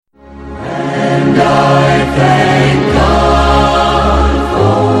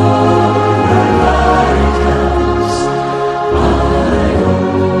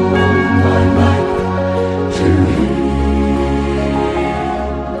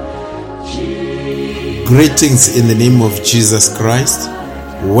Greetings in the name of Jesus Christ.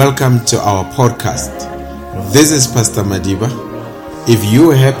 Welcome to our podcast. This is Pastor Madiba. If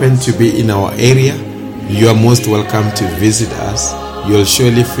you happen to be in our area, you are most welcome to visit us. You'll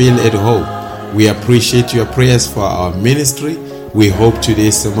surely feel at home. We appreciate your prayers for our ministry. We hope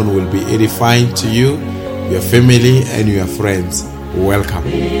today's sermon will be edifying to you, your family, and your friends. Welcome.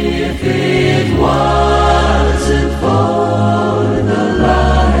 If it wasn't for the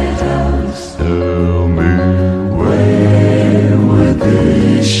lighthouse, tell me where would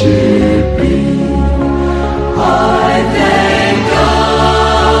this ship be? I thank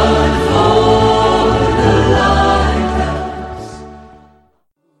God for the lighthouse.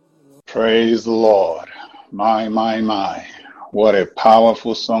 Praise the Lord. My. What a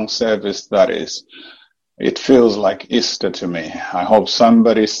powerful song service that is. It feels like Easter to me. I hope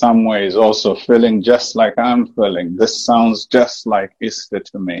somebody somewhere is also feeling just like I'm feeling. This sounds just like Easter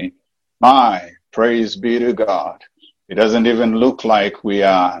to me. My praise be to God. It doesn't even look like we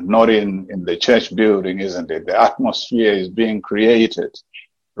are not in the church building, isn't it? The atmosphere is being created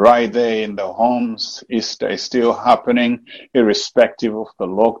right there in the homes. Easter is still happening irrespective of the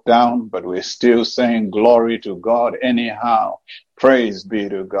lockdown, but we're still saying glory to God anyhow. Praise be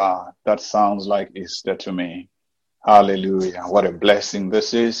to God. That sounds like Easter to me. Hallelujah. What a blessing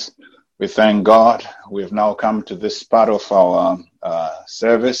this is. We thank God. We've now come to this part of our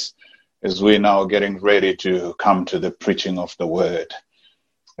service as we're now getting ready to come to the preaching of the word.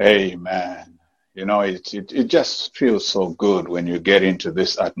 Amen. You know, it just feels so good when you get into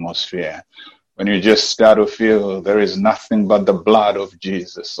this atmosphere. When you just start to feel there is nothing but the blood of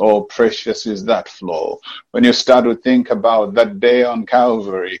Jesus. Oh, precious is that flow. When you start to think about that day on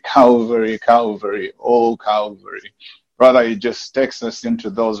Calvary, oh Calvary. Brother, it just takes us into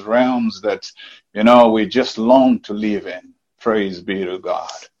those realms that, you know, we just long to live in. Praise be to God.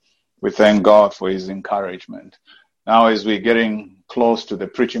 We thank God for his encouragement. Now, as we're getting close to the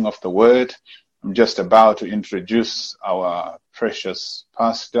preaching of the word, I'm just about to introduce our precious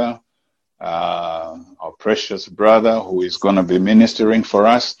pastor, our precious brother who is going to be ministering for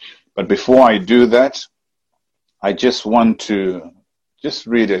us. But before I do that, I just want to just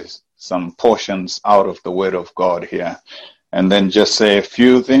read some portions out of the Word of God here, and then just say a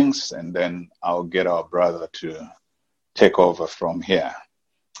few things, and then I'll get our brother to take over from here.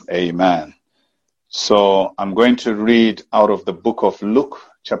 Amen. So I'm going to read out of the book of Luke,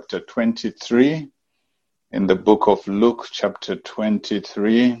 chapter 23. In the book of Luke, chapter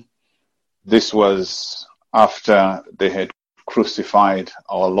 23, this was after they had crucified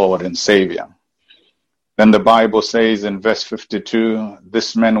our Lord and Savior. Then the Bible says in verse 52,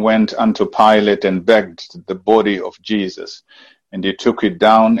 this man went unto Pilate and begged the body of Jesus. And he took it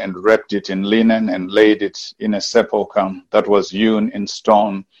down and wrapped it in linen and laid it in a sepulchre that was hewn in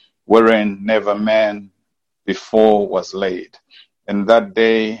stone, wherein never man before was laid. And that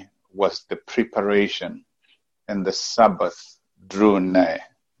day was the preparation, and the Sabbath drew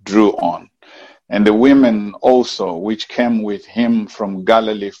on. And the women also which came with him from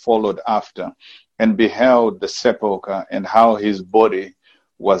Galilee followed after, and beheld the sepulchre and how his body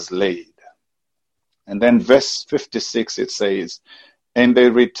was laid. And then verse 56 it says, and they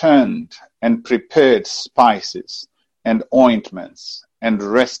returned and prepared spices and ointments and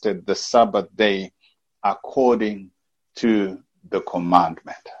rested the Sabbath day according to the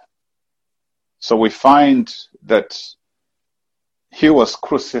commandment. So we find that he was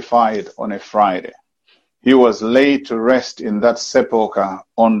crucified on a Friday. He was laid to rest in that sepulchre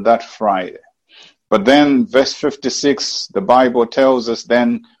on that Friday. But then verse 56, the Bible tells us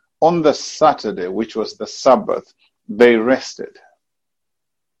then on the Saturday, which was the Sabbath, they rested.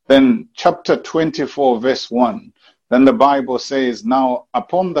 Then chapter 24, verse 1, then the Bible says, now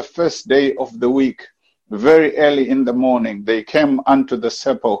upon the first day of the week, very early in the morning, they came unto the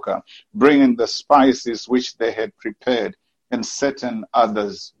sepulchre, bringing the spices which they had prepared, and certain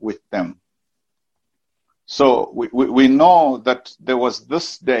others with them. So we know that there was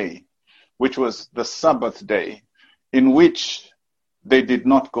this day, which was the Sabbath day, in which they did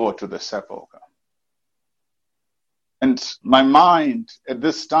not go to the sepulchre. And my mind at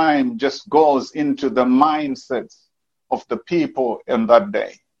this time just goes into the mindset of the people in that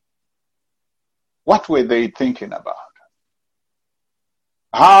day. What were they thinking about?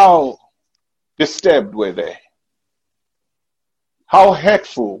 How disturbed were they? How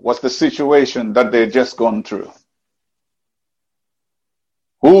hurtful was the situation that they had just gone through?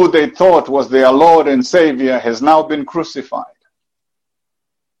 Who they thought was their Lord and Savior has now been crucified.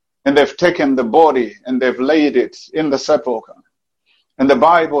 And they've taken the body and they've laid it in the sepulchre. And the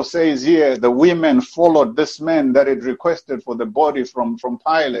Bible says here, the women followed this man that had requested for the body from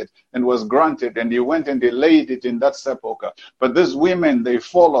Pilate and was granted. And he went and they laid it in that sepulchre. But these women, they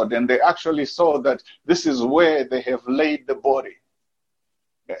followed and they actually saw that this is where they have laid the body.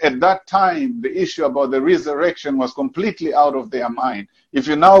 At that time, the issue about the resurrection was completely out of their mind. If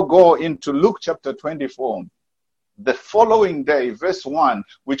you now go into Luke chapter 24, the following day, verse 1,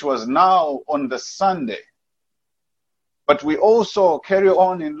 which was now on the Sunday, but we also carry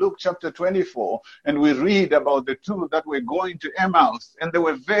on in Luke chapter 24, and we read about the two that were going to Emmaus, and they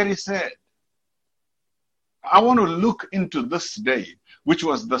were very sad. I want to look into this day, which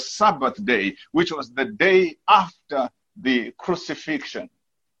was the Sabbath day, which was the day after the crucifixion,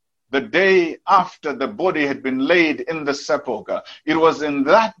 the day after the body had been laid in the sepulchre. It was in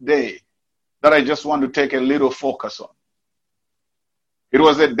that day that I just want to take a little focus on. It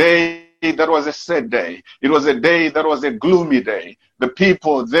was a day that was a sad day. It was a day that was a gloomy day. The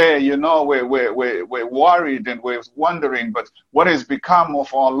people there, were worried and were wondering, but what has become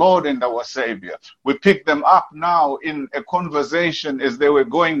of our Lord and our Savior? We pick them up now in a conversation as they were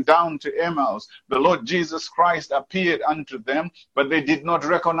going down to Emmaus. The Lord Jesus Christ appeared unto them, but they did not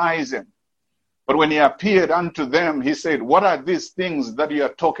recognize him. But when he appeared unto them, he said, what are these things that you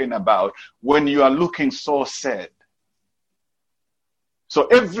are talking about when you are looking so sad? So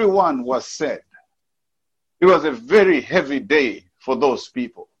everyone was sad. It was a very heavy day for those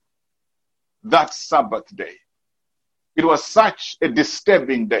people. That Sabbath day. It was such a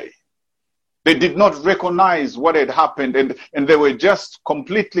disturbing day. They did not recognize what had happened, and they were just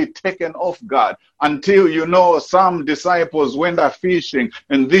completely taken off guard until, some disciples went out fishing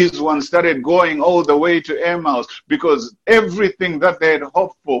and these ones started going all the way to Emmaus because everything that they had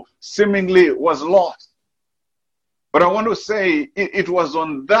hoped for seemingly was lost. But I want to say it was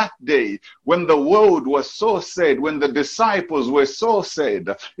on that day when the world was so sad, when the disciples were so sad,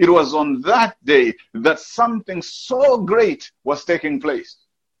 it was on that day that something so great was taking place.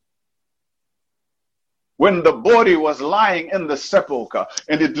 When the body was lying in the sepulchre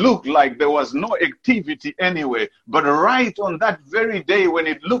and it looked like there was no activity anywhere, but right on that very day when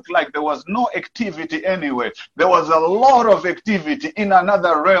it looked like there was no activity anywhere, there was a lot of activity in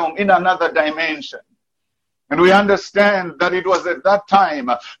another realm, in another dimension. And we understand that it was at that time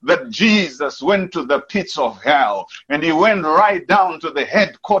that Jesus went to the pits of hell, and he went right down to the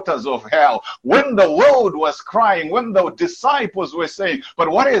headquarters of hell. When the world was crying, when the disciples were saying,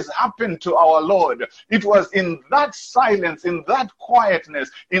 but what has happened to our Lord? It was in that silence, in that quietness,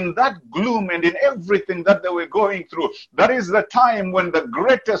 in that gloom, and in everything that they were going through. That is the time when the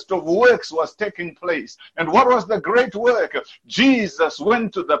greatest of works was taking place. And what was the great work? Jesus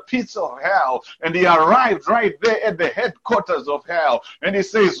went to the pits of hell, and he arrived right there at the headquarters of hell, and he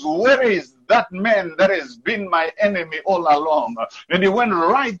says, where is that man that has been my enemy all along? And he went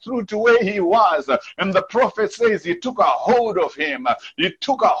right through to where he was, and the prophet says he took a hold of him, he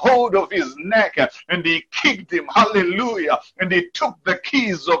took a hold of his neck, and he kicked him, hallelujah, and he took the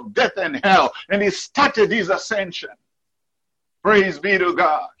keys of death and hell, and he started his ascension. Praise be to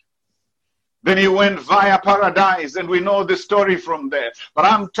God. Then he went via paradise, and we know the story from there. But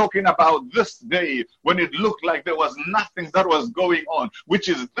I'm talking about this day when it looked like there was nothing that was going on, which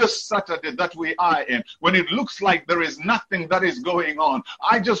is this Saturday that we are in. When it looks like there is nothing that is going on,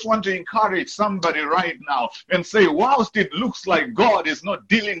 I just want to encourage somebody right now and say, whilst it looks like God is not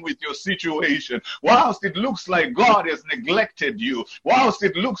dealing with your situation, whilst it looks like God has neglected you, whilst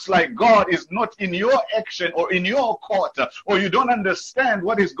it looks like God is not in your action or in your court, or you don't understand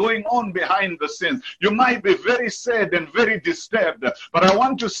what is going on behind the scenes, you might be very sad and very disturbed. But I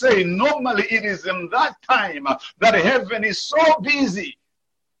want to say, normally it is in that time that heaven is so busy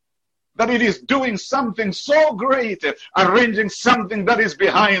that it is doing something so great, arranging something that is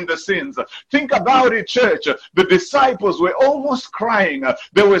behind the scenes. Think about it, church. The disciples were almost crying.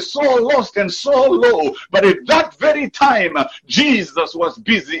 They were so lost and so low. But at that very time, Jesus was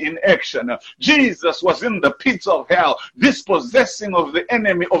busy in action. Jesus was in the pits of hell, dispossessing of the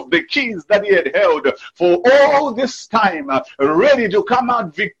enemy of the keys that he had held for all this time, ready to come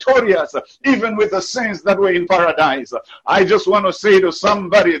out victorious, even with the saints that were in paradise. I just want to say to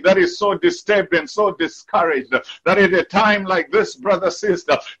somebody that is so disturbed and so discouraged that at a time like this, brother,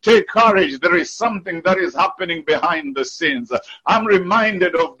 sister, take courage. There is something that is happening behind the scenes. I'm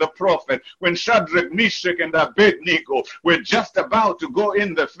reminded of the prophet when Shadrach, Meshach, and Abednego were just about to go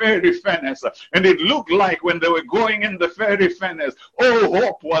in the fiery furnace, and it looked like when they were going in the fiery furnace, all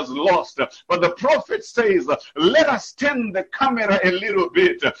hope was lost. But the prophet says, let us turn the camera a little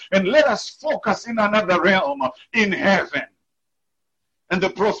bit and let us focus in another realm, in heaven. And the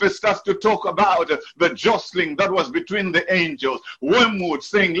prophet starts to talk about the jostling that was between the angels. Wormwood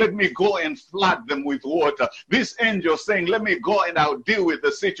saying, let me go and flood them with water. This angel saying, let me go and I'll deal with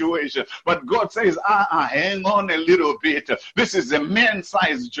the situation. But God says, hang on a little bit. This is a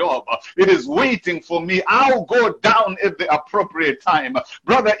man-sized job. It is waiting for me. I'll go down at the appropriate time.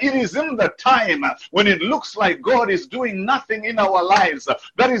 Brother, it is in the time when it looks like God is doing nothing in our lives.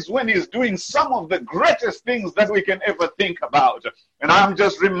 That is when he's doing some of the greatest things that we can ever think about. And I'm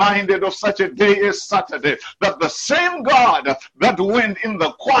just reminded of such a day as Saturday, that the same God that went in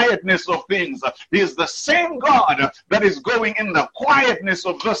the quietness of things is the same God that is going in the quietness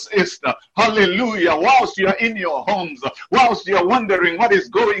of this Easter. Hallelujah. Whilst you're in your homes, whilst you're wondering what is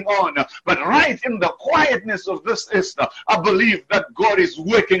going on, but right in the quietness of this Easter, I believe that God is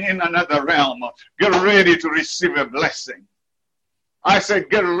working in another realm. Get ready to receive a blessing. I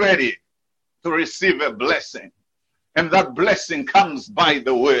said, get ready to receive a blessing. And that blessing comes by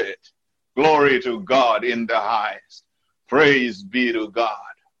the word. Glory to God in the highest. Praise be to God.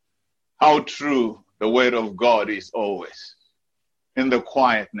 How true the word of God is always. In the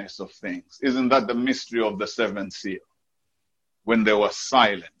quietness of things. Isn't that the mystery of the seventh seal? When there was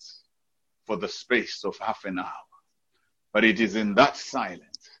silence for the space of half an hour. But it is in that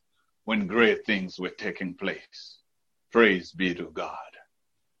silence when great things were taking place. Praise be to God.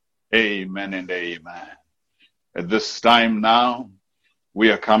 Amen and amen. At this time now,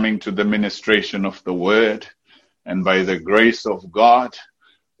 we are coming to the ministration of the word. And by the grace of God,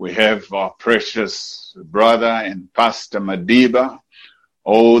 we have our precious brother and Pastor Madiba,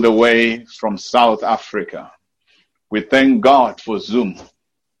 all the way from South Africa. We thank God for Zoom.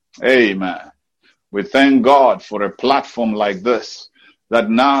 Amen. We thank God for a platform like this. That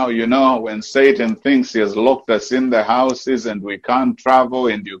now, when Satan thinks he has locked us in the houses and we can't travel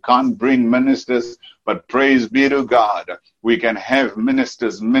and you can't bring ministers, but praise be to God, we can have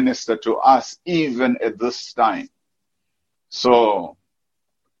ministers minister to us even at this time. So,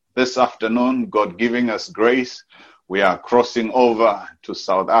 this afternoon, God giving us grace, we are crossing over to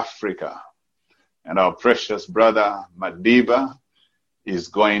South Africa. And our precious brother Madiba is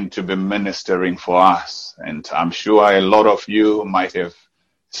going to be ministering for us. And I'm sure a lot of you might have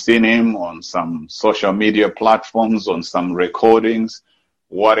seen him on some social media platforms, on some recordings.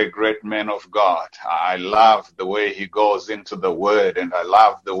 What a great man of God. I love the way he goes into the word, and I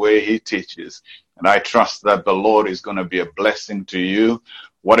love the way he teaches. And I trust that the Lord is going to be a blessing to you.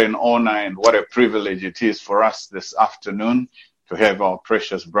 What an honor and what a privilege it is for us this afternoon to have our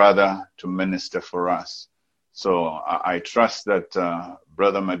precious brother to minister for us. So I trust that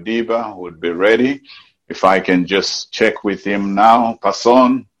Brother Madiba would be ready. If I can just check with him now.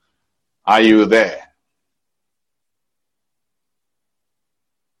 Passon, are you there?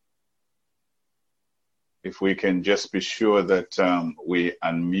 If we can just be sure that we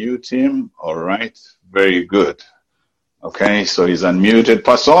unmute him. All right. Very good. Okay, so he's unmuted.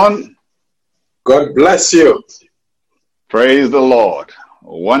 Passon. God bless you. Praise the Lord.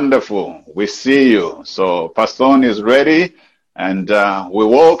 Wonderful. We see you. So Passon is ready, and we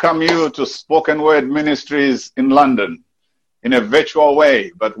welcome you to Spoken Word Ministries in London in a virtual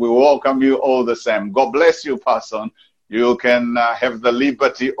way, but we welcome you all the same. God bless you, Passon. You can have the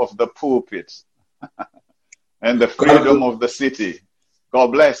liberty of the pulpit and the freedom of the city. God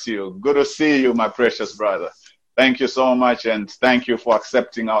bless you. Good to see you, my precious brother. Thank you so much, and thank you for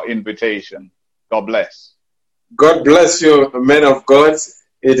accepting our invitation. God bless. God bless you, man of God.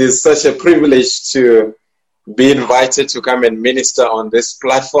 It is such a privilege to be invited to come and minister on this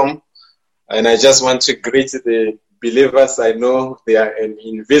platform. And I just want to greet the believers. I know they are an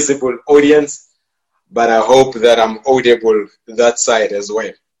invisible audience, but I hope that I'm audible that side as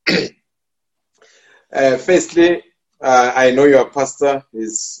well. Firstly, I know your pastor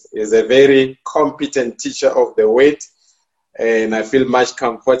is a very competent teacher of the word, and I feel much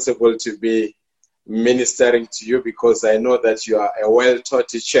comfortable to be ministering to you because I know that you are a well-taught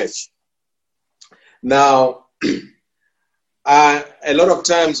church. Now, a lot of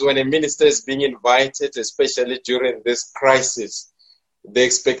times when a minister is being invited, especially during this crisis, the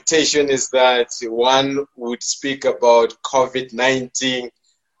expectation is that one would speak about COVID-19.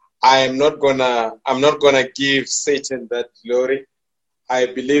 I'm not gonna give Satan that glory. I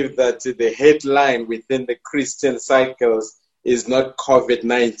believe that the headline within the Christian cycles is not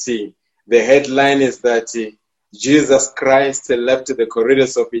COVID-19. The headline is that Jesus Christ left the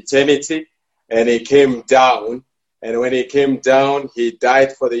corridors of eternity and he came down. And when he came down, he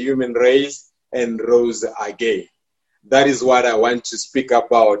died for the human race and rose again. That is what I want to speak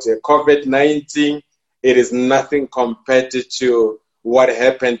about. COVID-19, it is nothing compared to what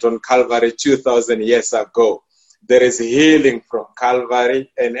happened on Calvary 2,000 years ago. there is healing from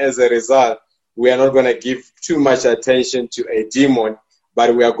Calvary, and as a result, we are not going to give too much attention to a demon,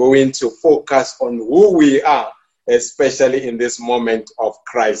 but we are going to focus on who we are, especially in this moment of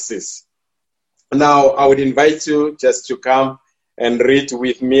crisis. Now, I would invite you just to come and read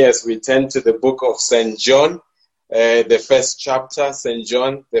with me as we turn to the book of St. John, the first chapter, St.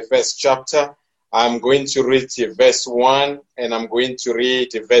 John, the first chapter. I'm going to read verse 1, and I'm going to read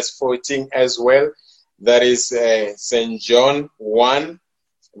verse 14 as well. That is St. John 1,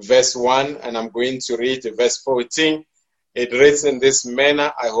 verse 1, and I'm going to read verse 14. It reads in this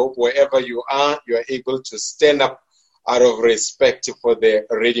manner. I hope wherever you are able to stand up out of respect for the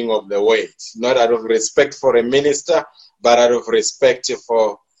reading of the word. Not out of respect for a minister, but out of respect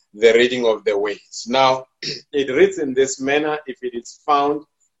for the reading of the word. Now, it reads in this manner, if it is found,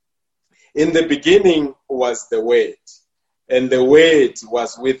 in the beginning was the Word, and the Word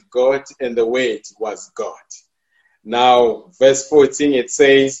was with God, and the Word was God. Now, verse 14, it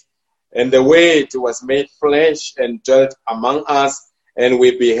says, and the Word was made flesh and dwelt among us, and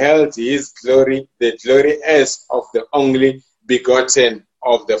we beheld his glory, the glory as of the only begotten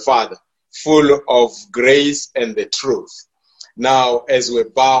of the Father, full of grace and the truth. Now, as we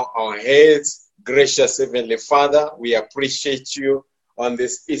bow our heads, gracious Heavenly Father, we appreciate you on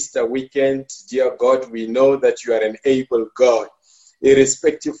this Easter weekend. Dear God, we know that you are an able God,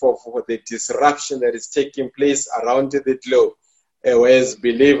 irrespective of the disruption that is taking place around the globe. As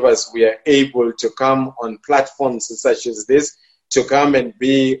believers, we are able to come on platforms such as this, to come and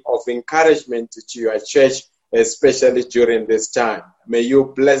be of encouragement to your church, especially during this time. May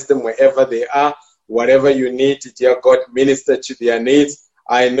you bless them wherever they are, whatever you need, dear God, minister to their needs.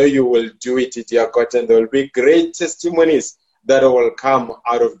 I know you will do it, dear God, and there will be great testimonies that will come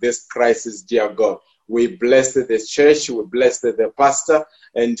out of this crisis, dear God. We bless the church, we bless the pastor,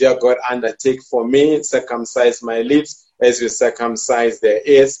 and dear God, undertake for me, circumcise my lips as you circumcise their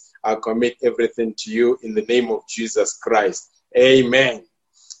ears. I commit everything to you in the name of Jesus Christ. Amen.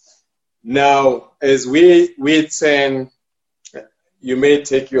 Now, as we turn, you may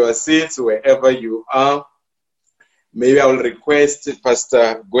take your seats wherever you are. Maybe I will request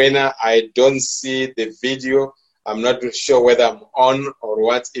Pastor Gwena, I don't see the video. I'm not sure whether I'm on or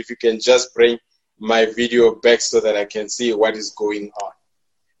what. If you can just bring my video back so that I can see what is going on.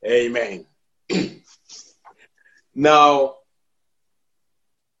 Amen. Now,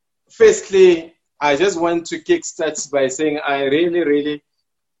 firstly, I just want to kickstart by saying I really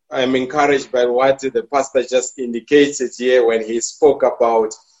am encouraged by what the pastor just indicated here when he spoke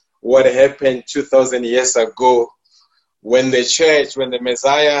about what happened 2,000 years ago when the church, when the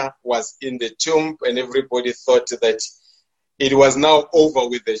Messiah was in the tomb, and everybody thought that it was now over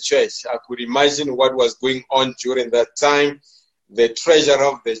with the church. I could imagine what was going on during that time. The treasurer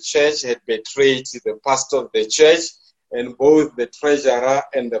of the church had betrayed the pastor of the church, and both the treasurer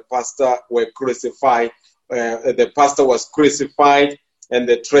and the pastor were crucified. The pastor was crucified, and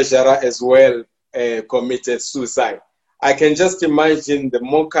the treasurer as well committed suicide. I can just imagine the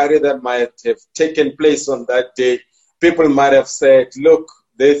mockery that might have taken place on that day. People might have said, look,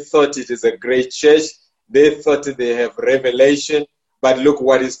 they thought it is a great church. They thought they have revelation, but look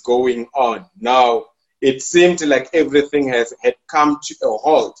what is going on. Now, it seemed like everything had come to a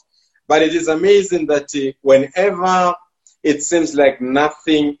halt. But it is amazing that whenever it seems like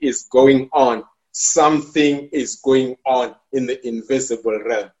nothing is going on, something is going on in the invisible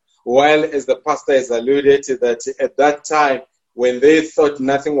realm. While, as the pastor has alluded to, that at that time, when they thought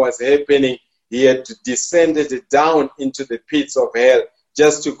nothing was happening, he had descended down into the pits of hell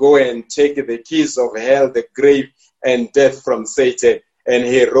just to go and take the keys of hell, the grave, and death from Satan. And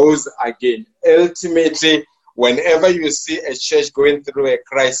he rose again. Ultimately, whenever you see a church going through a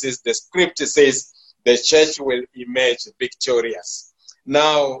crisis, the scripture says the church will emerge victorious.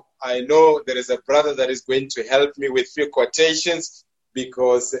 Now, I know there is a brother that is going to help me with few quotations,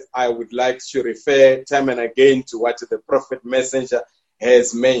 because I would like to refer time and again to what the prophet messenger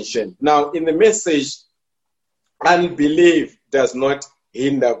has mentioned. Now, in the message, unbelief does not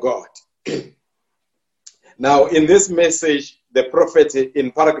hinder God. Now, in this message, the prophet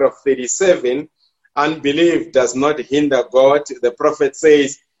in paragraph 37, unbelief does not hinder God. The prophet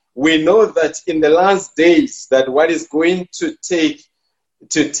says, we know that in the last days that what is going to take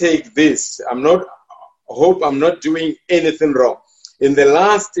this, hope I'm not doing anything wrong. In the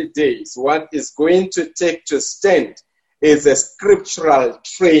last days, what is going to take to stand is a scriptural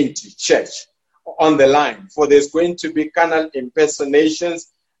trained church on the line. For there's going to be carnal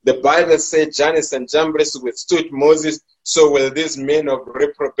impersonations. The Bible said Jannes and Jambres withstood Moses, so will these men of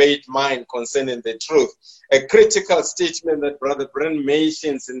reprobate mind concerning the truth. A critical statement that Brother Bren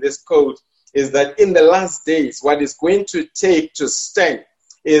mentions in this code is that in the last days, what is going to take to stand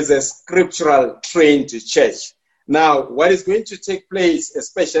is a scriptural trained church. Now, what is going to take place,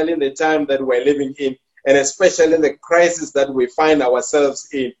 especially in the time that we're living in, and especially in the crisis that we find ourselves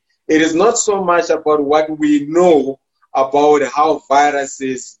in, it is not so much about what we know about how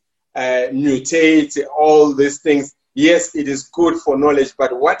viruses mutate, all these things. Yes, it is good for knowledge,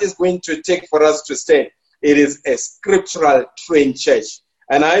 but what is going to take for us to stand? It is a scriptural trained church.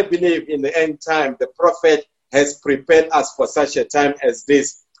 And I believe in the end time, the prophet has prepared us for such a time as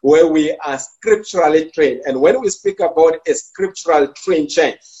this, where we are scripturally trained. And when we speak about a scriptural trained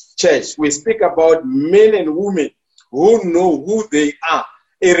church, we speak about men and women who know who they are,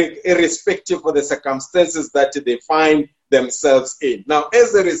 irrespective of the circumstances that they find themselves in. Now,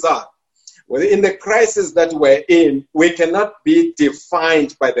 as a result, in the crisis that we're in, we cannot be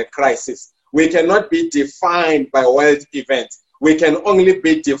defined by the crisis. We cannot be defined by world events. We can only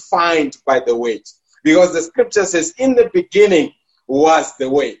be defined by the Word. Because the scripture says, in the beginning was the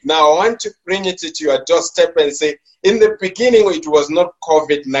Word. Now, I want to bring it to your doorstep and say, in the beginning, it was not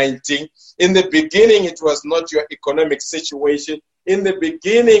COVID-19. In the beginning, it was not your economic situation. In the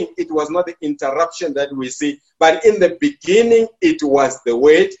beginning, it was not the interruption that we see. But in the beginning, it was the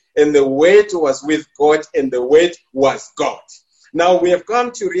Word, and the Word was with God, and the Word was God. Now, we have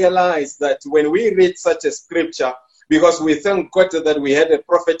come to realize that when we read such a scripture, because we thank God that we had a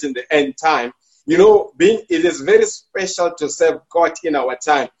prophet in the end time, you know, it is very special to serve God in our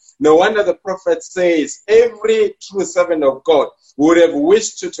time. No wonder the prophet says every true servant of God would have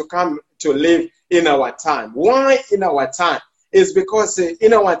wished to come to live in our time. Why in our time? It's because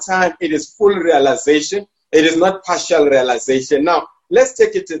in our time, it is full realization. It is not partial realization. Now, let's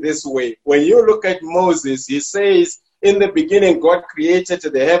take it this way. When you look at Moses, he says, in the beginning, God created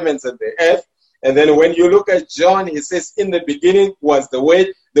the heavens and the earth. And then when you look at John, he says, in the beginning was the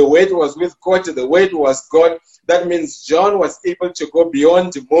Word was with God, the Word was God. That means John was able to go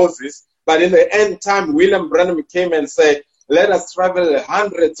beyond Moses. But in the end time, William Branham came and said, let us travel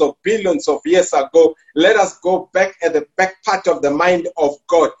hundreds of billions of years ago. Let us go back at the back part of the mind of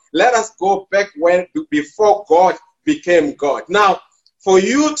God. Let us go back before God became God. Now, for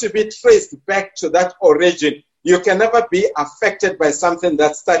you to be traced back to that origin, you can never be affected by something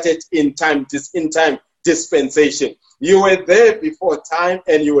that started in time dispensation. You were there before time,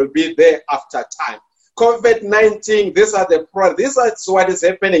 and you will be there after time. COVID-19, this is what is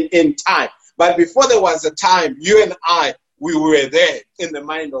happening in time. But before there was a time, you and I, we were there in the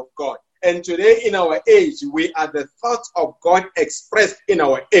mind of God. And today in our age, we are the thoughts of God expressed in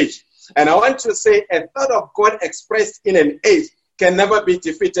our age. And I want to say a thought of God expressed in an age can never be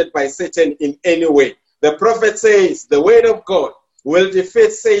defeated by Satan in any way. The prophet says the word of God will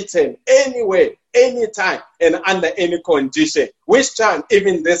defeat Satan anywhere, anytime, and under any condition. Which time?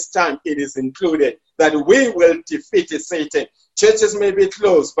 Even this time it is included that we will defeat Satan. Churches may be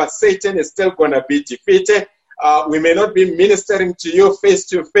closed, but Satan is still going to be defeated. We may not be ministering to you face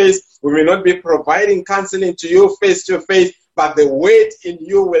to face. We may not be providing counseling to you face to face, but the word in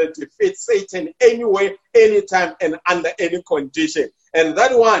you will defeat Satan anyway, anytime, and under any condition. And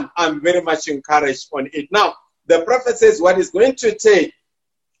that one, I'm very much encouraged on it. Now, the prophet says what is going to take,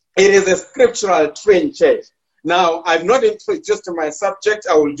 it is a scriptural trained church. Now, I've not introduced my subject.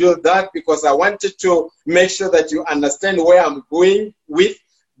 I will do that because I wanted to make sure that you understand where I'm going with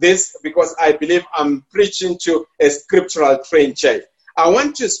this, because I believe I'm preaching to a scriptural trained church. I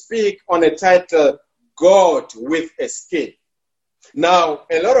want to speak on a title, God with a Skin. Now,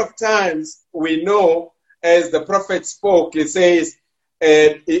 a lot of times we know, as the prophet spoke, he says,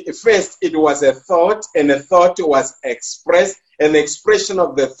 first it was a thought, and a thought was expressed, and the expression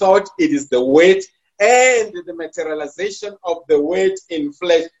of the thought, it is the word, and the materialization of the word in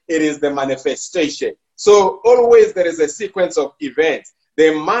flesh, it is the manifestation. So always there is a sequence of events.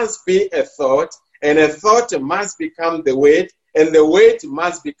 There must be a thought, and a thought must become the word, and the word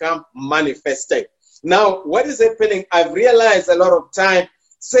must become manifested. Now, what is happening? I've realized a lot of time,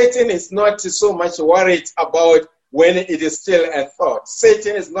 Satan is not so much worried about when it is still a thought.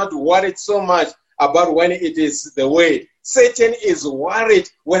 Satan is not worried so much about when it is the word. Satan is worried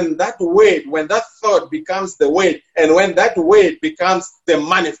when that word, when that thought becomes the word, and when that word becomes the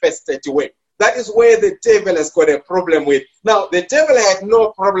manifested word. That is where the devil has got a problem with. Now, the devil had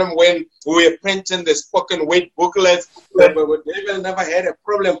no problem when we were printing the spoken word booklets. The devil never had a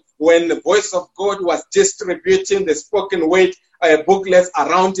problem when the voice of God was distributing the spoken word booklets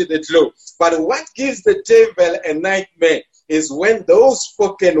around the globe. But what gives the devil a nightmare is when those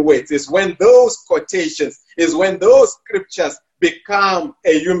spoken words, is when those quotations, is when those scriptures become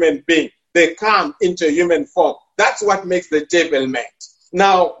a human being. They come into human form. That's what makes the devil mad.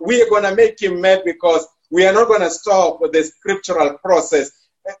 Now, we are going to make him mad because we are not going to stop with the scriptural process.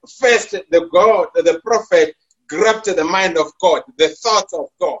 First, the prophet grabbed the mind of God, the thoughts of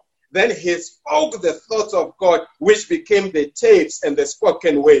God. Then he spoke the thoughts of God, which became the tapes and the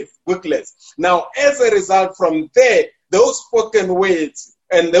spoken words, booklets. Now, as a result from there, those spoken words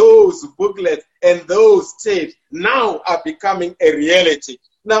and those booklets and those tapes now are becoming a reality.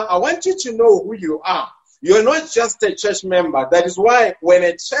 Now, I want you to know who you are. You're not just a church member. That is why when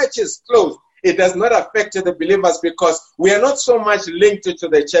a church is closed, it does not affect the believers because we are not so much linked to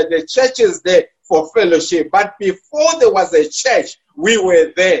the church. The church is there for fellowship. But before there was a church, we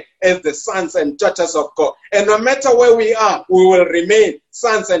were there as the sons and daughters of God. And no matter where we are, we will remain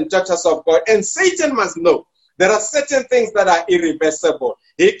sons and daughters of God. And Satan must know there are certain things that are irreversible.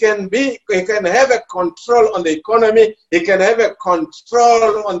 He can have a control on the economy. He can have a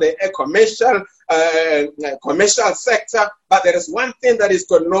control on the commercial sector. But there is one thing that is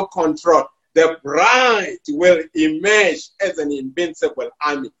got no control. The bride will emerge as an invincible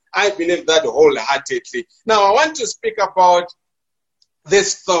army. I believe that wholeheartedly. Now, I want to speak about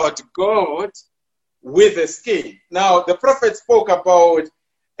this thought, God with a skin. Now, the prophet spoke about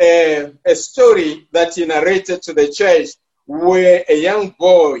a story that he narrated to the church where a young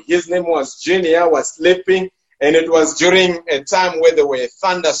boy, his name was Junior, was sleeping, and it was during a time where there were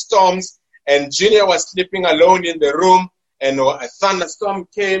thunderstorms, and Junior was sleeping alone in the room, and a thunderstorm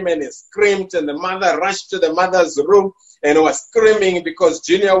came and he screamed, and the mother rushed to the mother's room and was screaming because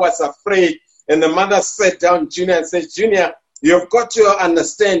Junior was afraid. And the mother sat down Junior and said, Junior, you've got to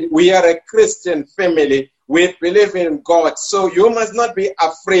understand, we are a Christian family. We believe in God, so you must not be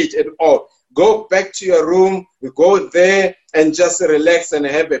afraid at all. Go back to your room, go there and just relax and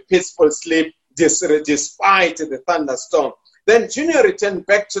have a peaceful sleep despite the thunderstorm. Then Junior returned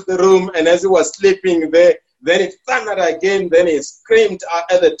back to the room, and as he was sleeping there, then it thundered again. Then he screamed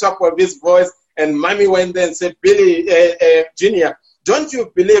at the top of his voice, and Mommy went there and said, Junior, don't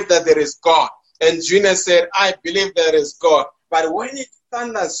you believe that there is God? And Junior said, I believe there is God. But when it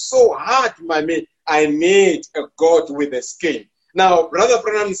thunders so hard, Mommy, I need a God with a skin. Now, Brother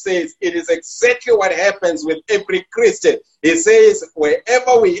Branham says it is exactly what happens with every Christian. He says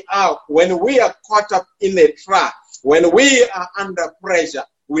wherever we are, when we are caught up in a trap, when we are under pressure,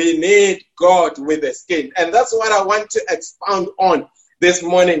 we need God with a skin. And that's what I want to expound on this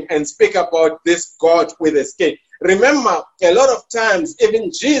morning and speak about this God with a skin. Remember, a lot of times,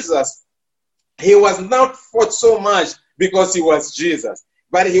 even Jesus, he was not fought so much because he was Jesus,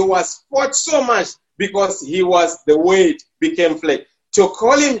 but he was fought so much because he was the Word became flesh. To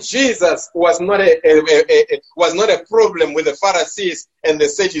call him Jesus was not a problem with the Pharisees and the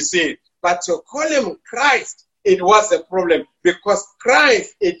Sadducees, but to call him Christ, it was a problem because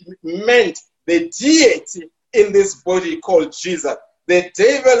Christ, it meant the deity in this body called Jesus. The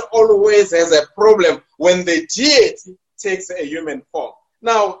devil always has a problem when the deity takes a human form.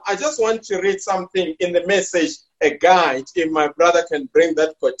 Now, I just want to read something in the message, a guide, if my brother can bring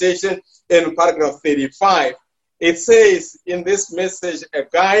that quotation in paragraph 35. It says in this message, a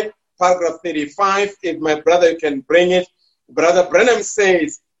guide, paragraph 35, if my brother can bring it, Brother Branham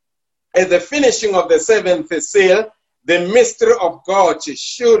says, at the finishing of the seventh seal, the mystery of God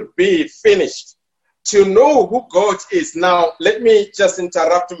should be finished. To know who God is. Now, let me just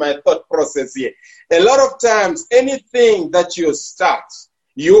interrupt my thought process here. A lot of times, anything that you start,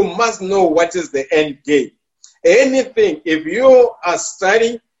 you must know what is the end game. Anything, if you are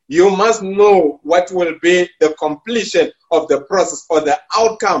studying, you must know what will be the completion of the process or the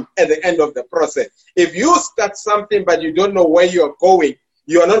outcome at the end of the process. If you start something but you don't know where you're going,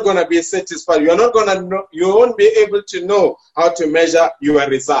 you are not going to be satisfied. You are not going to know, you won't be able to know how to measure your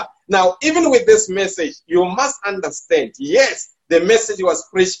result. Now, even with this message, you must understand, yes, the message was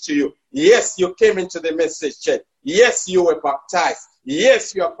preached to you. Yes, you came into the message church. Yes, you were baptized.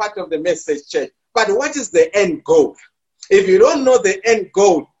 Yes, you are part of the message church. But what is the end goal? If you don't know the end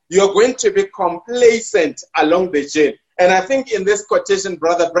goal, you're going to be complacent along the journey. And I think in this quotation,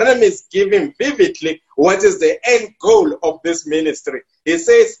 Brother Branham is giving vividly what is the end goal of this ministry. He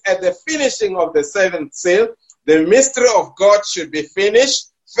says, at the finishing of the seventh seal, the mystery of God should be finished.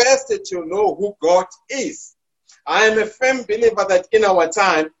 First, to know who God is. I am a firm believer that in our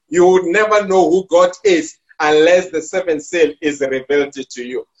time, you would never know who God is unless the seventh seal is revealed to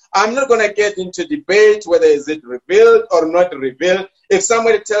you. I'm not going to get into debate whether is it revealed or not revealed. If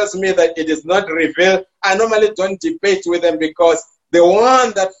somebody tells me that it is not revealed, I normally don't debate with them because the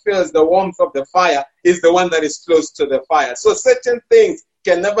one that feels the warmth of the fire is the one that is close to the fire. So certain things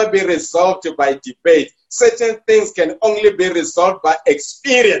can never be resolved by debate. Certain things can only be resolved by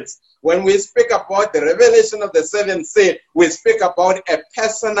experience. when we speak about the revelation of the seventh seal, we speak about a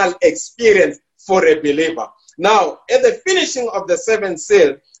personal experience for a believer. Now, at the finishing of the seventh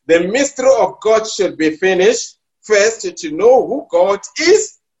seal, the mystery of God should be finished. First, to know who God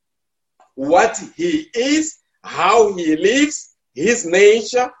is, what he is, how he lives, his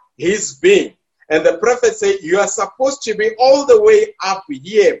nature, his being. And the prophet said, you are supposed to be all the way up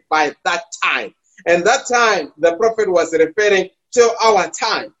here by that time. And that time, the prophet was referring to our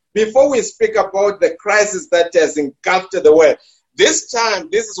time. Before we speak about the crisis that has engulfed the world, this time,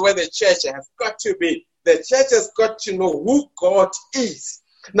 this is where the church has got to be. The church has got to know who God is.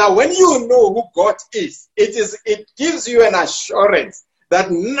 Now, when you know who God is, it gives you an assurance that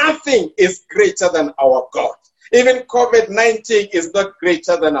nothing is greater than our God. Even COVID-19 is not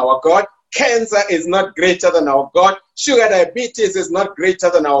greater than our God. Cancer is not greater than our God. Sugar diabetes is not greater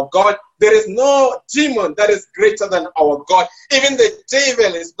than our God. There is no demon that is greater than our God. Even the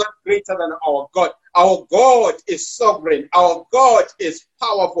devil is not greater than our God. Our God is sovereign. Our God is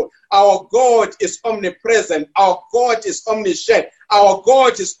powerful. Our God is omnipresent. Our God is omniscient. Our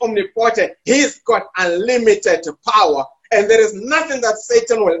God is omnipotent. He's got unlimited power. And there is nothing that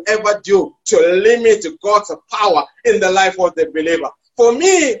Satan will ever do to limit God's power in the life of the believer. For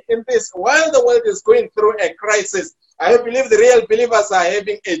me, in this, while the world is going through a crisis, I believe the real believers are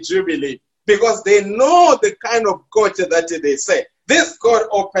having a jubilee because they know the kind of God that they say. This God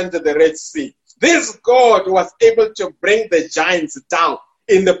opened the Red Sea. This God was able to bring the giants down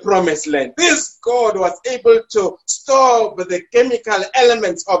in the promised land. This God was able to stop the chemical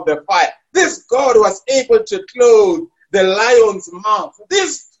elements of the fire. This God was able to close the lion's mouth.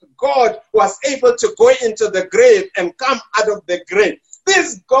 This God was able to go into the grave and come out of the grave.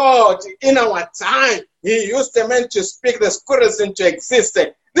 This God, in our time, he used a man to speak the squirrels into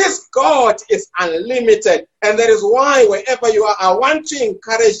existence. This God is unlimited. And that is why wherever you are, I want to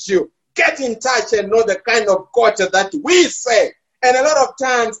encourage you, get in touch and know the kind of God that we say. And a lot of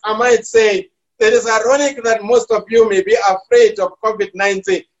times, I might say, it is ironic that most of you may be afraid of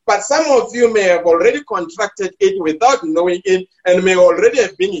COVID-19. But some of you may have already contracted it without knowing it and may already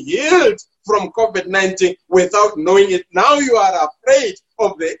have been healed from COVID-19 without knowing it. Now you are afraid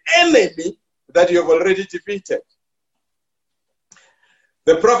of the enemy that you have already defeated.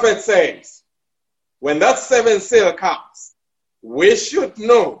 The prophet says, when that seventh seal comes, we should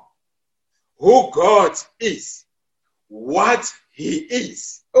know who God is, what he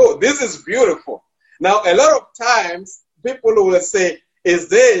is. Oh, this is beautiful. Now, a lot of times, people will say, is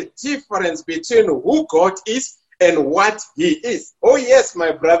there a difference between who God is and what he is? Oh, yes,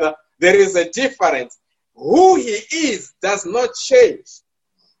 my brother, there is a difference. Who he is does not change.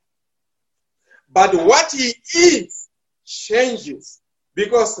 But what he is changes.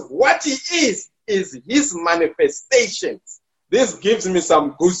 Because what he is his manifestations. This gives me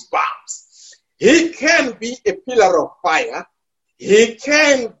some goosebumps. He can be a pillar of fire. He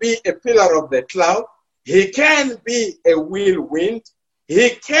can be a pillar of the cloud. He can be a whirlwind.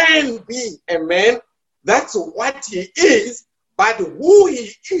 He can be a man. That's what he is. But who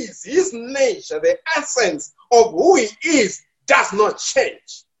he is, his nature, the essence of who he is, does not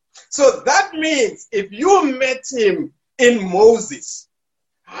change. So that means if you met him in Moses,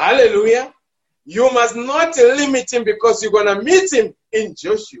 hallelujah, you must not limit him because you're going to meet him in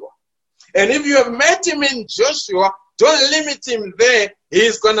Joshua. And if you have met him in Joshua, don't limit him there.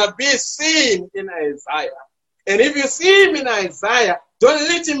 He's going to be seen in Isaiah. And if you see him in Isaiah, don't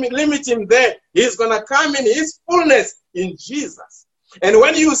limit him there. He's going to come in his fullness in Jesus. And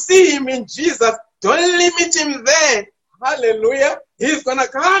when you see him in Jesus, don't limit him there. Hallelujah. He's going to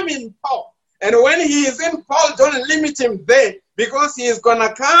come in Paul. And when he is in Paul, don't limit him there because he is going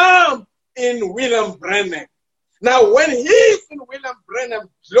to come in William Branham. Now, when he is in William Branham,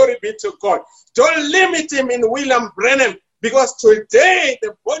 glory be to God, don't limit him in William Branham because today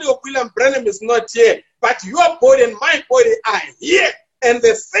the body of William Branham is not here, but your body and my body are here. And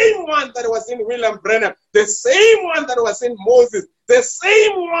the same one that was in William Branham, the same one that was in Moses, the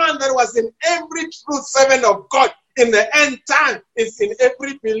same one that was in every true servant of God in the end time is in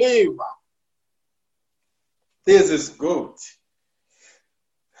every believer. This is good.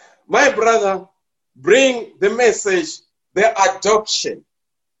 My brother, bring the message, the adoption.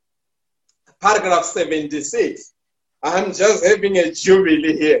 Paragraph 76. I'm just having a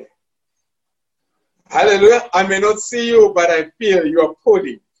jubilee here. Hallelujah. I may not see you, but I feel you are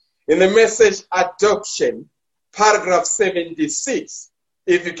pulling. In the message adoption, paragraph 76.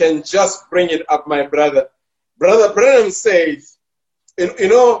 If you can just bring it up, my brother. Brother Branham says,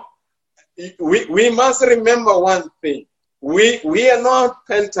 we must remember one thing. We are not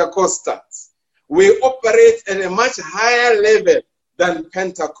Pentecostals. We operate at a much higher level than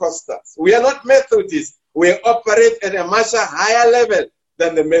Pentecostals. We are not Methodists. We operate at a much higher level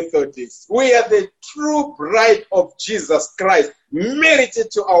than the Methodists. We are the true bride of Jesus Christ, married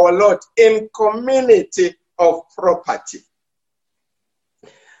to our Lord in community of property.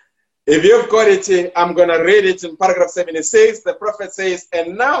 If you've got it, I'm going to read it in paragraph 76. The prophet says,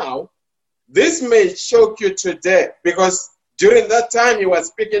 and now this may shock you today, because during that time he was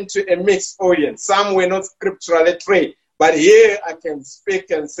speaking to a mixed audience. Some were not scripturally trained. But here I can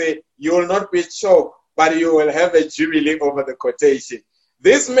speak and say, you will not be shocked, but you will have a jubilee over the quotation.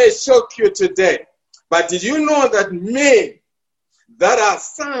 This may shock you today, but did you know that men that are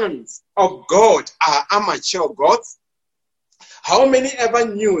sons of God are amateur gods? How many ever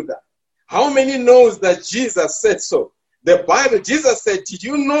knew that? How many knows that Jesus said so? The Bible, Jesus said, did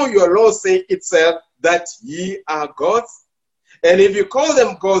you know your law say itself that ye are gods? And if you call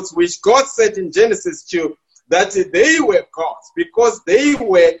them gods, which God said in Genesis 2, that they were gods, because they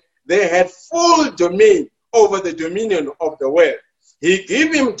had full domain over the dominion of the world. He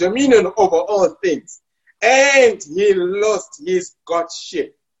gave him dominion over all things. And he lost his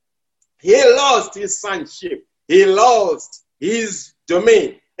godship. He lost his sonship. He lost his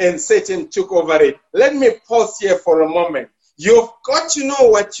domain. And Satan took over it. Let me pause here for a moment. You've got to know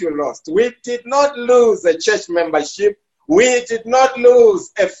what you lost. We did not lose a church membership. We did not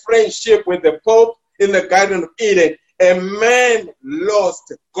lose a friendship with the Pope in the Garden of Eden. A man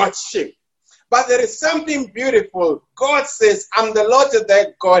lost godship. But there is something beautiful. God says, I'm the Lord thy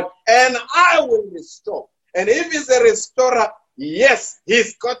God, and I will restore. And if he's a restorer, yes,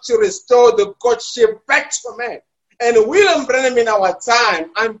 he's got to restore the godship back to man. And William Branham in our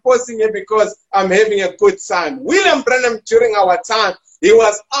time, I'm pausing it because I'm having a good time. William Branham during our time, he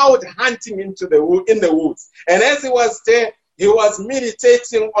was out hunting in the woods. And as he was there, he was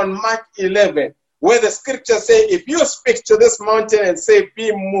meditating on Mark 11, where the scripture says, if you speak to this mountain and say,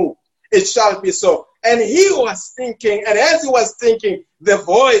 be moved, it shall be so. And he was thinking, and as he was thinking, the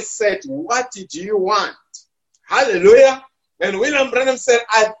voice said, what did you want? Hallelujah. And William Branham said,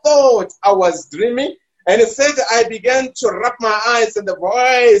 I thought I was dreaming. And he said, I began to rub my eyes, and the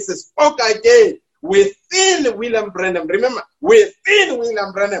voice spoke again within William Branham. Remember, within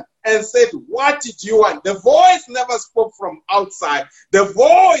William Branham, and said, what did you want? The voice never spoke from outside. The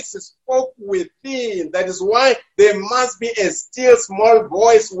voice spoke within. That is why there must be a still small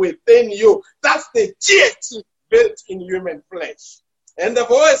voice within you. That's the deity built in human flesh. And the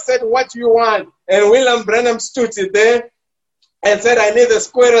voice said, what do you want? And William Branham stood there and said, I need the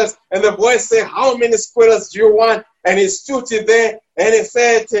squirrels. And the voice said, how many squirrels do you want? And he stood there and he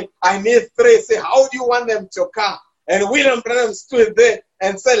said, I need 3. Say, how do you want them to come? And William Branham stood there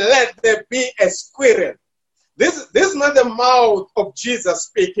and said, let there be a squirrel. This is not the mouth of Jesus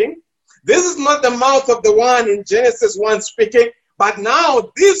speaking. This is not the mouth of the one in Genesis 1 speaking. But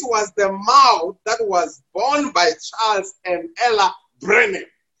now this was the mouth that was born by Charles and Ella Branham.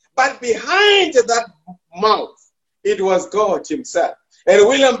 But behind that mouth, it was God himself. And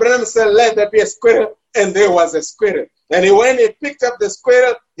William Branham said, let there be a squirrel. And there was a squirrel. And when he picked up the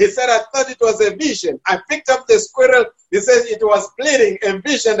squirrel, he said, I thought it was a vision. I picked up the squirrel. He says it was bleeding. A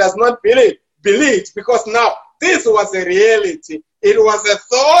vision does not believe because now this was a reality. It was a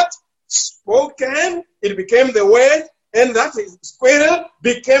thought spoken. It became the word. And that squirrel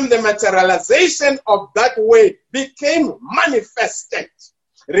became the materialization of that word, became manifested.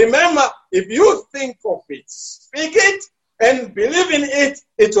 Remember, if you think of it, speak it, and believe in it,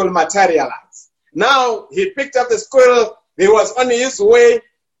 it will materialize. Now, he picked up the squirrel. He was on his way.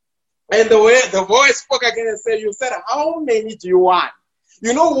 And the voice spoke again and said, you said, how many do you want?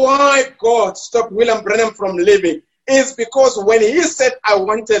 You know why God stopped William Branham from living? It's because when he said, I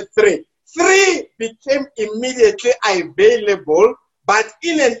wanted 3, 3 became immediately available, but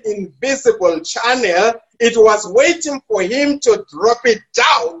in an invisible channel, it was waiting for him to drop it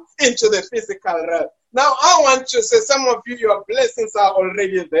down into the physical realm. Now, I want to say, some of you, your blessings are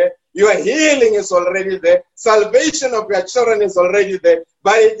already there. Your healing is already there. Salvation of your children is already there.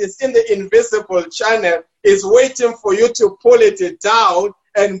 But it is in the invisible channel. It's waiting for you to pull it down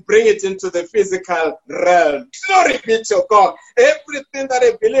and bring it into the physical realm. Glory be to God. Everything that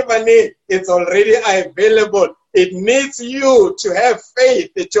a believer needs, it's already available. It needs you to have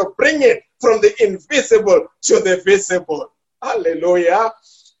faith to bring it from the invisible to the visible. Hallelujah.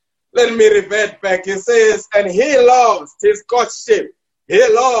 Let me revert back. He says, and he lost his godship. He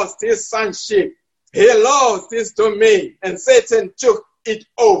lost his sonship. He lost his domain. And Satan took it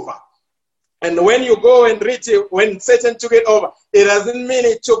over. And when you go and read it, when Satan took it over, it doesn't mean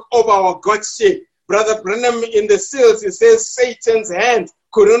he took over our godship. Brother Branham in the seals, he says Satan's hand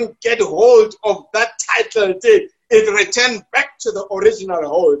couldn't get hold of that title deed. it returned back to the original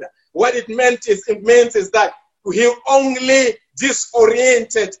holder. What it means is that he only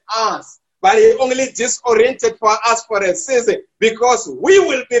disoriented us, but he only disoriented for us for a season, because we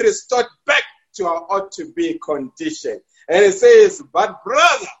will be restored back to our ought-to-be condition. And it says, but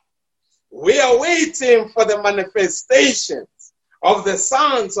brother, we are waiting for the manifestations of the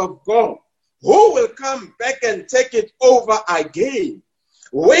sons of God, who will come back and take it over again,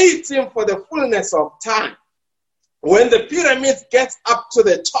 waiting for the fullness of time. When the pyramid gets up to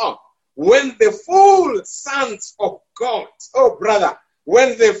the top, when the full sons of God, oh brother,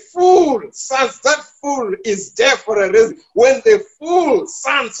 when the full sons, that full is there for a reason. When the full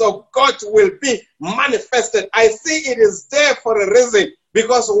sons of God will be manifested, I see it is there for a reason.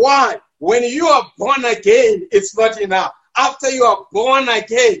 Because why? When you are born again, it's not enough. After you are born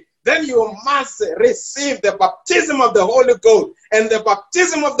again, then you must receive the baptism of the Holy Ghost. And the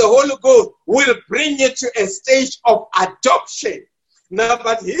baptism of the Holy Ghost will bring you to a stage of adoption. Now,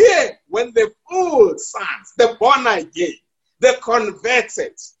 but here, when the full sons, the born again, the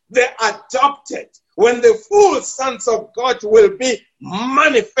converted, the adopted, when the full sons of God will be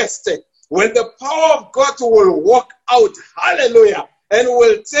manifested, when the power of God will walk out, hallelujah, and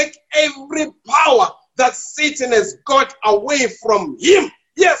will take every power that Satan has got away from him.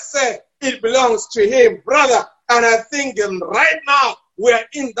 Yes, sir, it belongs to him, brother. And I think right now we're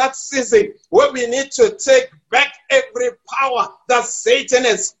in that season where we need to take back every power that Satan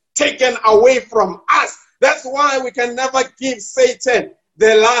has taken away from us. That's why we can never give Satan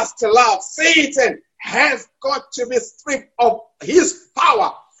the last laugh. Satan has got to be stripped of his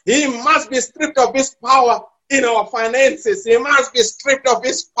power. He must be stripped of his power in our finances. He must be stripped of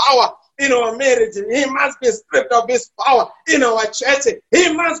his power in our marriage. He must be stripped of his power in our church.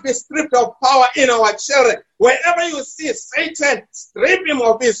 He must be stripped of power in our children. Wherever you see Satan, strip him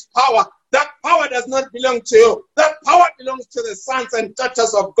of his power. That power does not belong to you. That power belongs to the sons and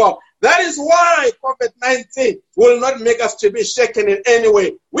daughters of God. That is why COVID-19 will not make us to be shaken in any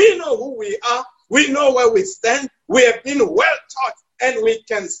way. We know who we are. We know where we stand. We have been well taught, and we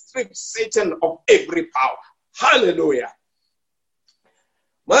can strip Satan of every power. Hallelujah.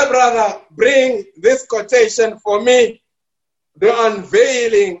 My brother, bring this quotation for me, the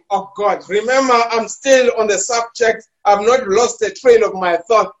unveiling of God. Remember, I'm still on the subject. I've not lost the trail of my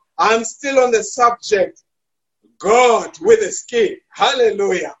thought. I'm still on the subject, God with a skin.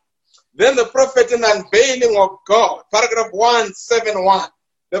 Hallelujah. Then the prophet in unveiling of God, paragraph 171.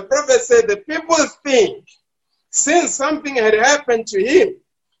 The prophet said, the people think, since something had happened to him,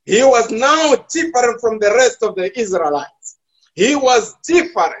 he was now different from the rest of the Israelites. He was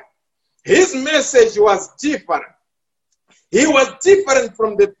different. His message was different. He was different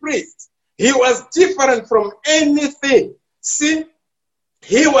from the priest. He was different from anything. See,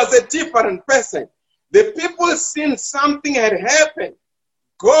 he was a different person. The people seen something had happened.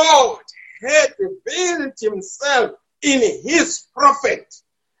 God had revealed himself in his prophet.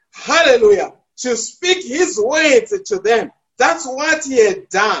 Hallelujah. To speak his words to them. That's what he had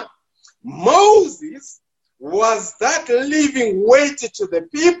done. Moses was that living weight to the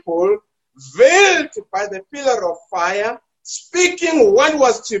people, veiled by the pillar of fire, speaking what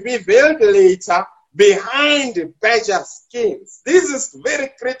was to be veiled later behind the badger skins. This is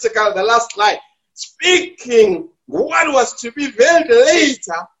very critical, the last slide. Speaking what was to be veiled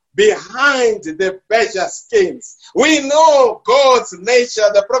later behind the badger skins. We know God's nature.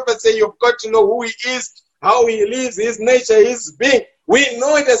 The prophet said you've got to know who he is, how he lives, his nature, his being. We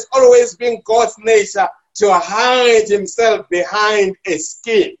know it has always been God's nature to hide himself behind a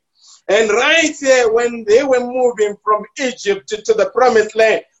skin. And right here, when they were moving from Egypt to the promised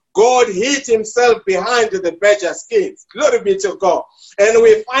land, God hid himself behind the badger skins. Glory be to God. And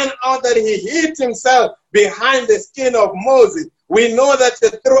we find out that he hid himself behind the skin of Moses. We know that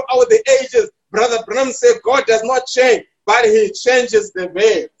throughout the ages, Brother Branham said God does not change, but he changes the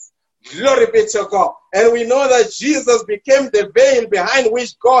veils. Glory be to God. And we know that Jesus became the veil behind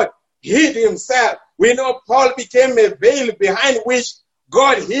which God hid himself. We know Paul became a veil behind which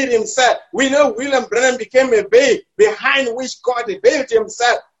God hid himself. We know William Branham became a veil behind which God veiled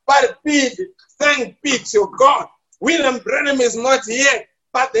himself. But thanks be to God, William Branham is not here.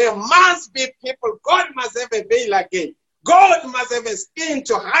 But there must be people. God must have a veil again. God must have a skin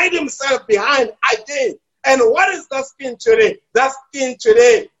to hide himself behind again. And what is that skin today? That skin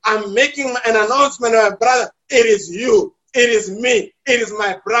today, I'm making an announcement, my brother. It is you. It is me. It is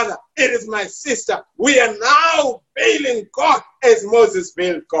my brother. It is my sister. We are now veiling God as Moses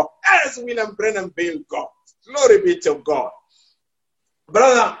veiled God, as William Branham veiled God. Glory be to God.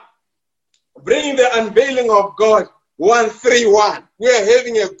 Brother, bring the unveiling of God 131. We are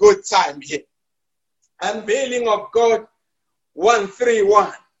having a good time here. Unveiling of God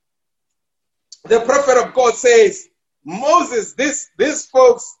 1:3-1. The prophet of God says, Moses, these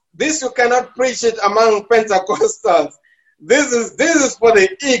folks, this you cannot preach it among Pentecostals. This is for the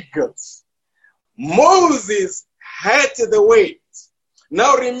eagles. Moses had the weight.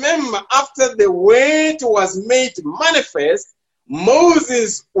 Now remember, after the weight was made manifest,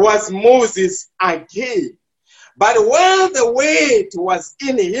 Moses was Moses again. But while the weight was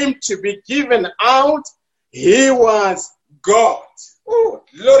in him to be given out, he was God. Oh,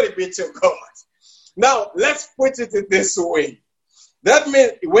 glory be to God. Now, let's put it this way. That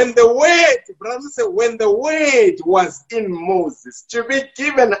means when the weight, brothers say, when the weight was in Moses to be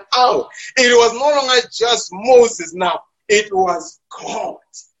given out, it was no longer just Moses now. It was God.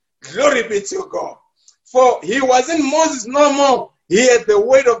 Glory be to God. For he wasn't Moses no more. He had the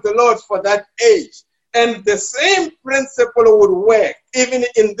weight of the Lord for that age. And the same principle would work even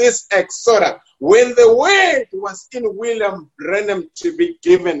in this Exodus. When the word was in William Branham to be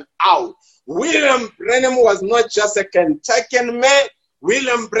given out, William Branham was not just a Kentuckian man.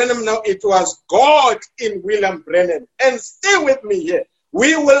 William Branham, now it was God in William Branham. And stay with me here.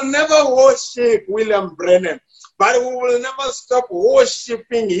 We will never worship William Branham, but we will never stop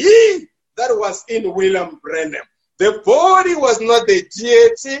worshiping He that was in William Branham. The body was not the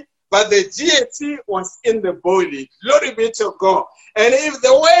deity, but the deity was in the body. Glory be to God. And if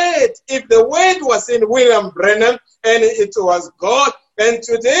the word was in William Branham, and it was God, and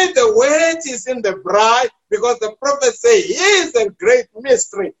today the word is in the bride, because the prophet says, He is a great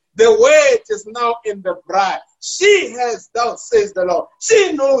mystery. The word is now in the bride. She has, thou says the Lord.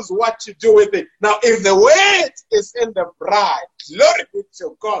 She knows what to do with it. Now, if the word is in the bride, glory be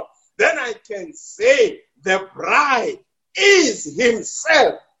to God, then I can say the bride is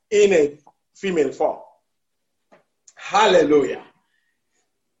Himself in a female form. Hallelujah.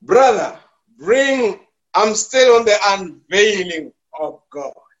 Brother, I'm still on the unveiling of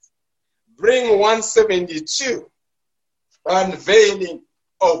God. Bring 172, unveiling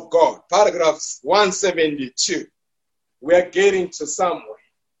of God. Paragraphs 172. We are getting to somewhere.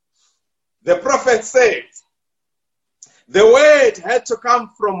 The prophet said, the word had to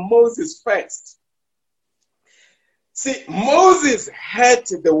come from Moses first. See, Moses had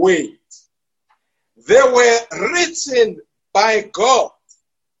the word. They were written by God.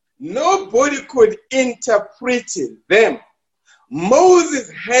 Nobody could interpret them.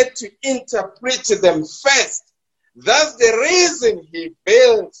 Moses had to interpret them first. That's the reason he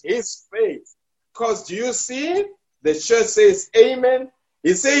built his faith. Because do you see? The church says amen.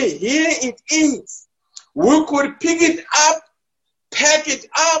 He says, here it is. We could pick it up, pack it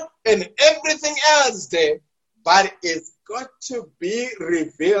up, and everything else there. But it's got to be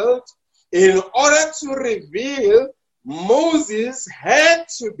revealed. In order to reveal, Moses had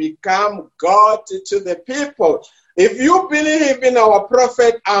to become God to the people. If you believe in our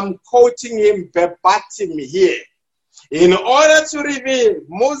prophet, I'm quoting him verbatim here. In order to reveal,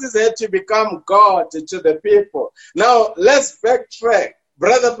 Moses had to become God to the people. Now, let's backtrack.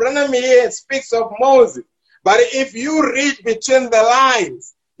 Brother Branham here speaks of Moses. But if you read between the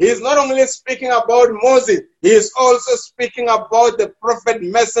lines, he's not only speaking about Moses, he is also speaking about the prophet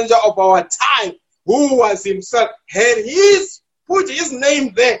messenger of our time, who was himself. Had he put his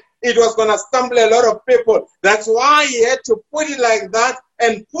name there, it was going to stumble a lot of people. That's why he had to put it like that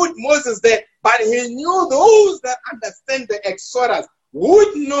and put Moses there. But he knew those that understand the Exodus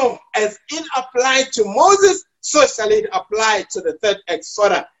would know, as it applied to Moses, so shall it apply to the third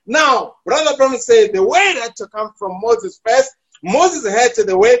Exodus. Now, Brother Branham said the word had to come from Moses first. Moses had to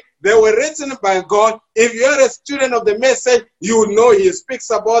the way. They were written by God. If you're a student of the message, you know he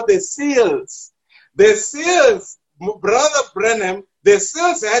speaks about the seals. The seals, Brother Branham, the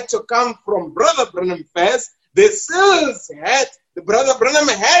seals had to come from Brother Branham first. The seals Brother Branham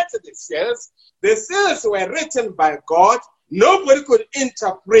had the seals. The seals were written by God. Nobody could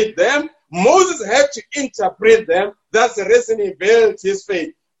interpret them. Moses had to interpret them. That's the reason he built his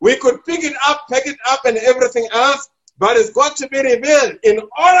faith. We could pick it up, pack it up, and everything else, but it's got to be revealed. In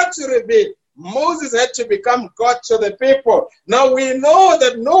order to reveal, Moses had to become God to the people. Now we know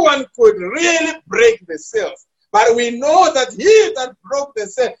that no one could really break the seals. But we know that he that broke the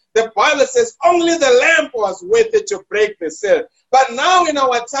seal, the Bible says only the Lamb was worthy to break the seal. But now in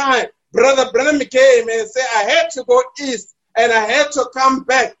our time, Brother Branham came and said, I had to go east and I had to come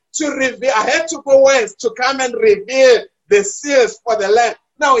back to reveal. I had to go west to come and reveal the seals for the Lamb.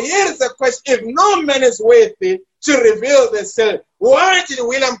 Now here is the question. If no man is worthy to reveal the seal, why did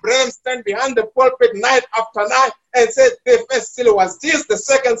William Branham stand behind the pulpit night after night and say the first seal was this, the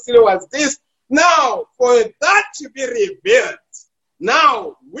second seal was this? Now, for that to be revealed,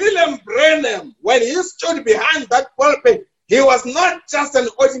 Now, William Branham, when he stood behind that pulpit, he was not just an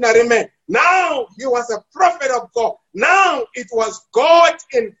ordinary man. Now, he was a prophet of God. Now, it was God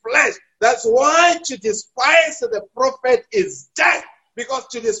in flesh. That's why to despise the prophet is death. Because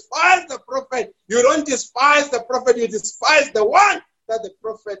to despise the prophet, you don't despise the prophet, you despise the one that the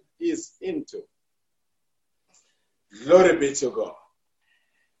prophet is into. Glory be to God.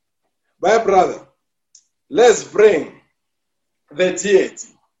 My brother, let's bring the deity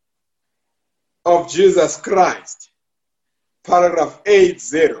of Jesus Christ. Paragraph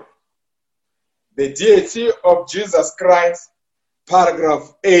 80. The deity of Jesus Christ.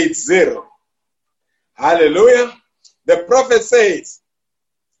 Paragraph 80. Hallelujah. The prophet says,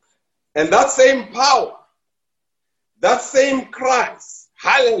 and that same power, that same Christ,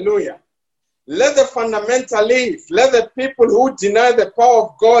 hallelujah, let the fundamentalists, let the people who deny the power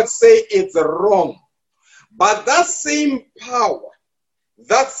of God say it's wrong. But that same power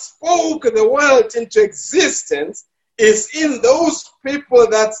that spoke the world into existence is in those people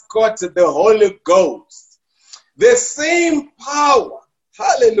that's got the Holy Ghost. The same power,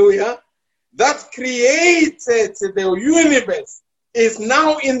 hallelujah, that created the universe is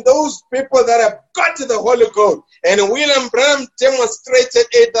now in those people that have got the Holy Ghost. And William Branham demonstrated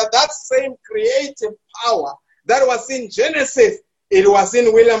it, that same creative power that was in Genesis, it was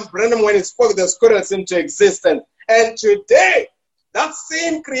in William Branham when he spoke the squirrels into existence. And today, that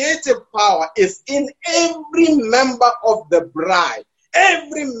same creative power is in every member of the bride.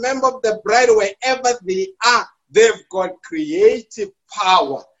 Every member of the bride, wherever they are, they've got creative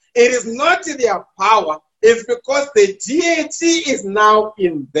power. It is not their power, it's because the deity is now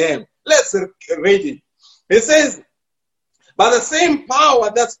in them. Let's read it. It says, but the same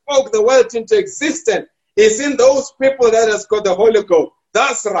power that spoke the world into existence is in those people that has got the Holy Ghost.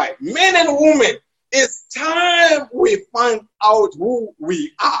 That's right. Men and women, it's time we find out who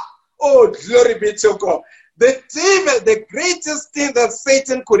we are. Oh, glory be to God. The devil, the greatest thing that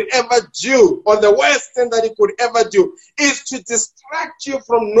Satan could ever do, or the worst thing that he could ever do, is to distract you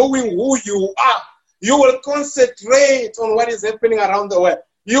from knowing who you are. You will concentrate on what is happening around the world.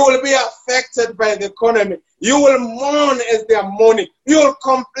 You will be affected by the economy. You will mourn as they are mourning. You will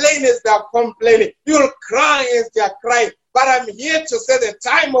complain as they are complaining. You will cry as they are crying. But I'm here to say the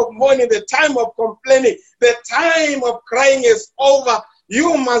time of mourning, the time of complaining, the time of crying is over.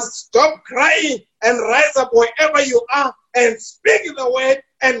 You must stop crying and rise up wherever you are and speak the word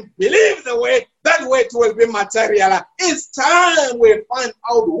and believe the word. That word will be materialized. It's time we find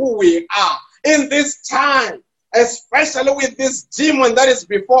out who we are. In this time, especially with this demon that is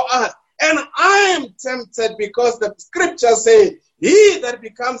before us. And I am tempted because the scripture says, he that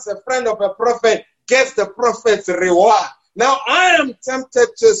becomes a friend of a prophet gets the prophet's reward. Now I am tempted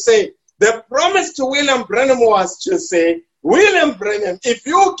to say, the promise to William Branham was to say, William Branham, if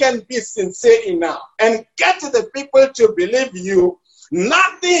you can be sincere enough and get the people to believe you,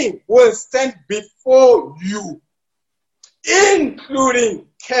 nothing will stand before you, including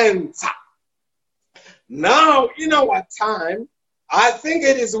cancer. Now, in our time, I think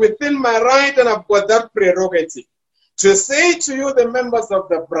it is within my right, and I've got that prerogative, to say to you, the members of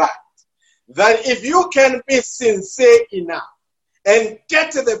the bride, that if you can be sincere enough and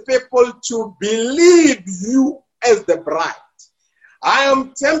get the people to believe you as the bride, I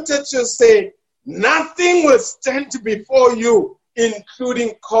am tempted to say, nothing will stand before you,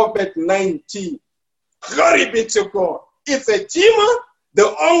 including COVID-19. Glory be to God. It's a demon.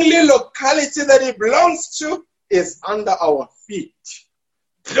 The only locality that it belongs to is under our feet.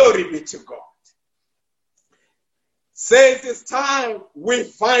 Glory be to God. Says it's time we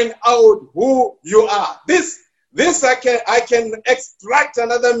find out who you are. This I can extract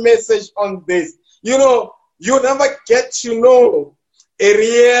another message on this. You know, you never get to know a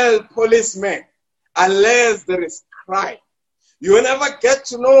real policeman unless there is crime. You never get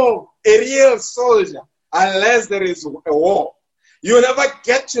to know a real soldier unless there is a war. You never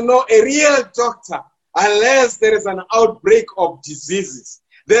get to know a real doctor unless there is an outbreak of diseases.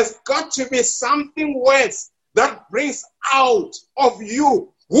 There's got to be something worse that brings out of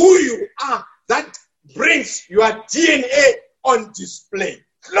you who you are, that brings your DNA on display.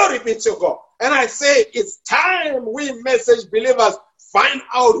 Glory be to God. And I say it's time we message believers find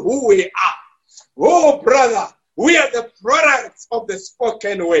out who we are. Oh, brother, we are the products of the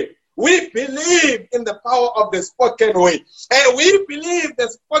spoken word. We believe in the power of the spoken word. And we believe the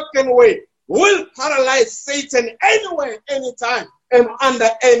spoken word will paralyze Satan anywhere, anytime, and under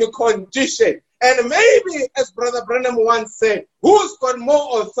any condition. And maybe, as Brother Branham once said, Who's got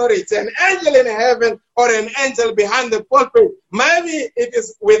more authority, an angel in heaven or an angel behind the pulpit? Maybe it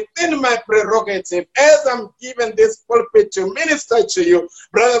is within my prerogative as I'm given this pulpit to minister to you.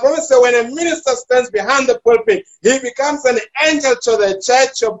 Brother Brown said, when a minister stands behind the pulpit, he becomes an angel to the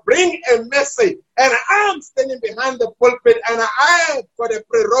church to bring a message. And I'm standing behind the pulpit and I've got a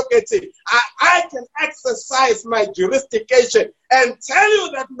prerogative. I can exercise my jurisdiction and tell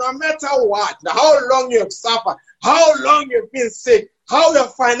you that no matter what, how long you have suffered, how long you've been sick, how your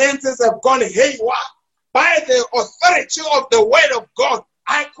finances have gone haywire, by the authority of the word of God,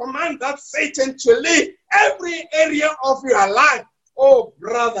 I command that Satan to leave every area of your life. Oh,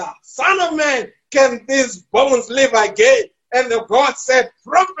 brother, son of man, can these bones live again? And the God said,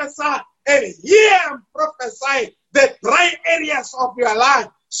 prophesy. And here I'm prophesying, the dry areas of your life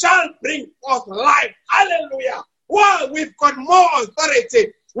shall bring forth life. Hallelujah. Well, we've got more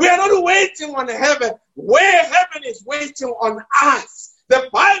authority. We are not waiting on heaven, where heaven is waiting on us. The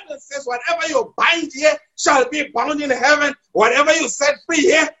Bible says whatever you bind here shall be bound in heaven. Whatever you set free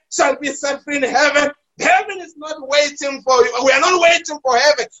here shall be set free in heaven. Heaven is not waiting for you. We are not waiting for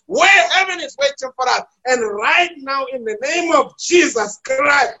heaven. Where heaven is waiting for us. And right now, in the name of Jesus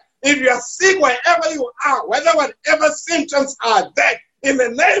Christ, if you are sick wherever you are, whatever symptoms are there, in the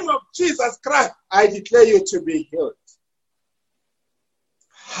name of Jesus Christ, I declare you to be healed.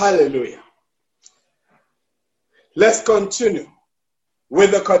 Hallelujah. Let's continue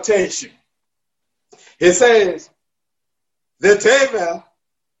with the quotation. He says, the devil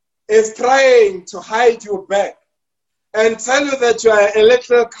is trying to hide you back and tell you that you are a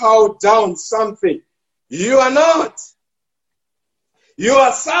little cow down something. You are not. You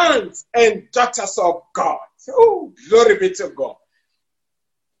are sons and daughters of God. Oh, glory be to God.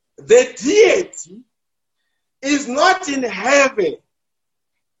 The deity is not in heaven.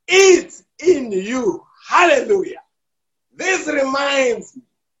 It's in you. Hallelujah. This reminds me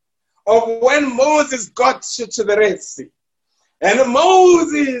of when Moses got to the Red Sea. And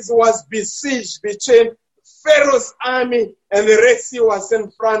Moses was besieged between Pharaoh's army and the Red Sea was in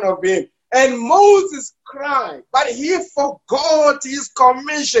front of him. And Moses cried, but he forgot his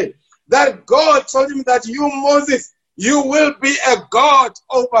commission. That God told him that you, Moses, you will be a God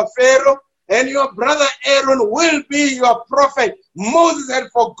over Pharaoh, and your brother Aaron will be your prophet. Moses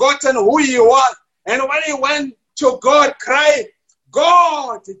had forgotten who he was. And when he went to God crying,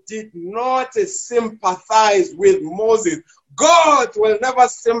 God did not sympathize with Moses. God will never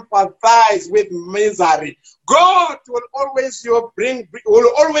sympathize with misery. God will always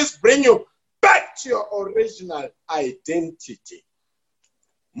bring you back to your original identity.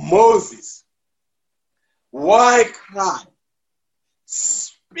 Moses, why cry?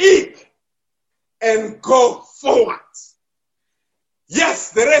 Speak and go forward.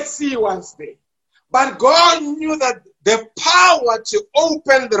 Yes, the Red Sea was there. But God knew that the power to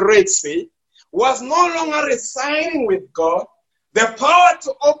open the Red Sea was no longer residing with God. The power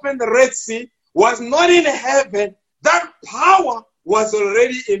to open the Red Sea was not in heaven. That power was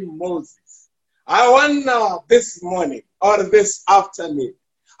already in Moses. I wonder this morning or this afternoon,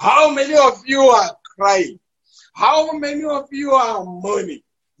 how many of you are crying? How many of you are mourning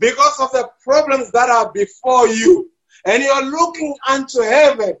because of the problems that are before you? And you're looking unto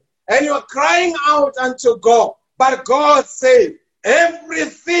heaven and you're crying out unto God. But God said,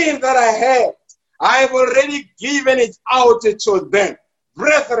 everything that I have, I've already given it out to them.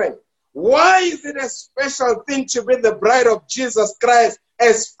 Brethren, why is it a special thing to be the bride of Jesus Christ,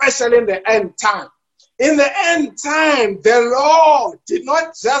 especially in the end time? In the end time, the Lord did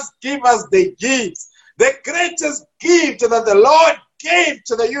not just give us the gifts. The greatest gift that the Lord gave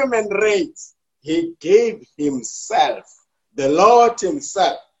to the human race, he gave himself. The Lord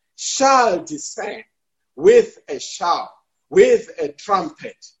himself shall descend with a shout, with a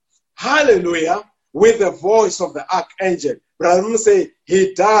trumpet. Hallelujah. With the voice of the archangel. Brother Musa say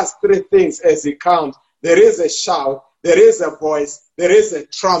he does three things as he comes. There is a shout, there is a voice, there is a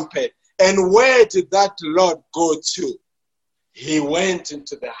trumpet. And where did that Lord go to? He went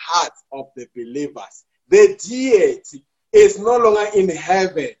into the hearts of the believers. The deity is no longer in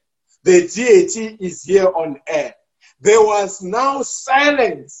heaven. The deity is here on earth. There was now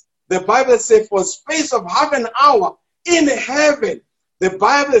silence. The Bible says for space of half an hour in heaven. The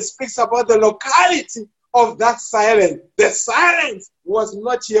Bible speaks about the locality of that silence. The silence was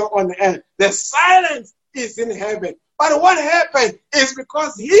not here on earth. The silence is in heaven. But what happened is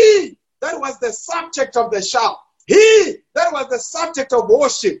because he that was the subject of the shout, he that was the subject of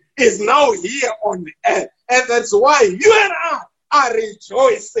worship is now here on earth. And that's why you and I are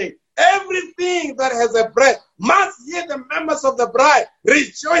rejoicing. Everything that has a breath must hear the members of the bride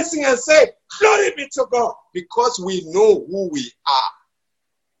rejoicing and say, glory be to God, because we know who we are.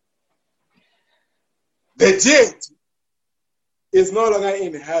 The dead is no longer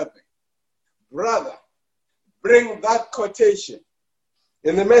in heaven. Brother, bring that quotation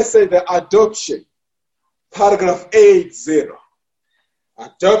in the message, the adoption, paragraph 80.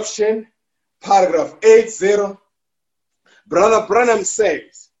 Adoption, paragraph 80. Brother Branham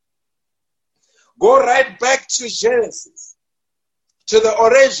says, go right back to Genesis, to the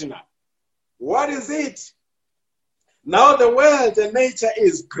original. What is it? Now the world and nature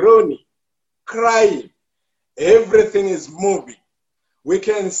is groaning, crying. Everything is moving. We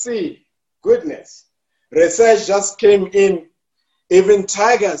can see, goodness, research just came in. Even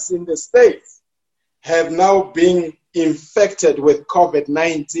tigers in the States have now been infected with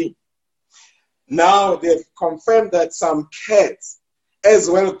COVID-19. Now they've confirmed that some cats as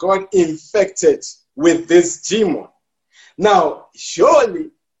well got infected with this demon. Now,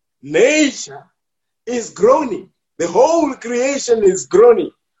 surely nature is groaning. The whole creation is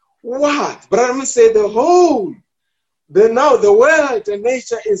groaning. What? Brahman said the world and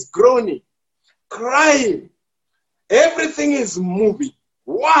nature is groaning, crying. Everything is moving.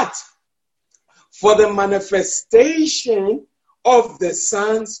 What? For the manifestation of the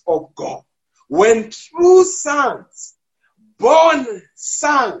sons of God. When true sons, born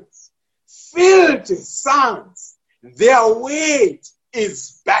sons, filled sons, their weight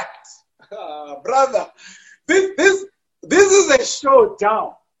is backed. Brother, this is a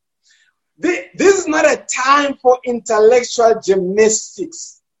showdown. This is not a time for intellectual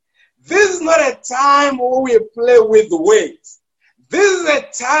gymnastics. This is not a time where we play with weights. This is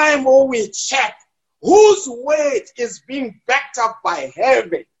a time where we check whose weight is being backed up by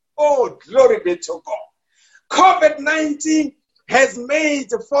heaven. Oh, glory be to God. COVID-19 has made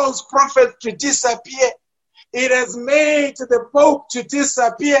the false prophets to disappear. It has made the Pope to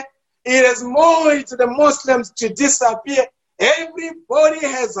disappear. It has made the Muslims to disappear. Everybody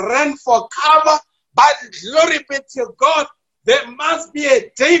has run for cover, but glory be to God. There must be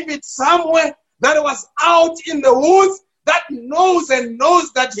a David somewhere that was out in the woods that knows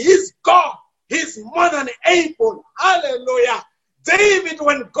that he's God. He's more than able. Hallelujah. David,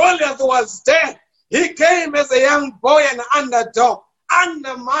 when Goliath was dead, he came as a young boy and underdog,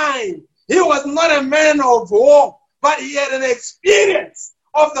 undermined. He was not a man of war, but he had an experience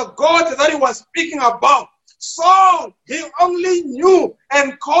of the God that he was speaking about. Saul, he only knew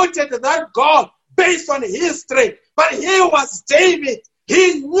and quoted that God based on history. But here was David.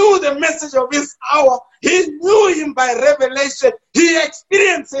 He knew the message of his hour. He knew him by revelation. He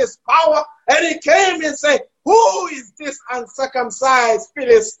experienced his power. And he came and said, who is this uncircumcised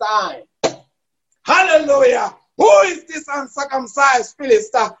Philistine? Hallelujah. Who is this uncircumcised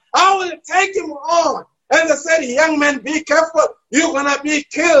Philistine? I will take him on. And they said, young man, be careful. You're going to be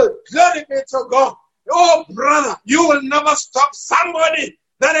killed. Glory be to God. Oh, brother, you will never stop somebody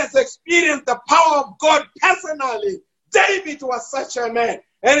that has experienced the power of God personally. David was such a man.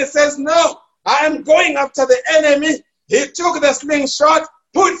 And he says, no, I am going after the enemy. He took the slingshot,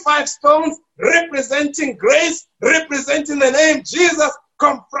 put 5 stones, representing grace, representing the name Jesus,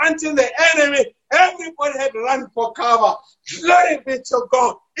 confronting the enemy. Everybody had run for cover. Glory be to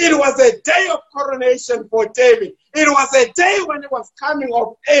God. It was a day of coronation for David. It was a day when he was coming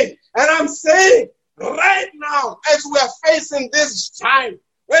of age. And I'm saying, right now, as we are facing this time,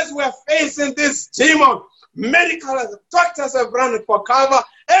 as we are facing this demon, medical doctors have run for cover.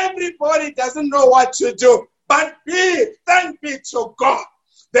 Everybody doesn't know what to do. But thank be to God.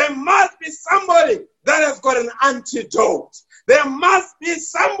 There must be somebody that has got an antidote. There must be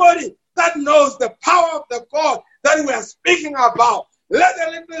somebody that knows the power of the God that we are speaking about. Let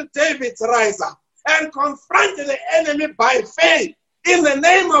the little David rise up and confront the enemy by faith in the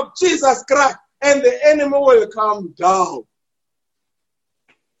name of Jesus Christ, and the enemy will come down.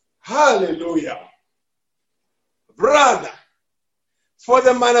 Hallelujah. Brother, for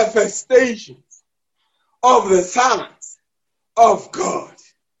the manifestations of the sons of God,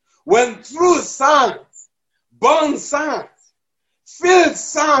 when true sons, born sons, filled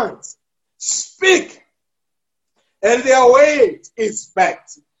sons speak, and their weight is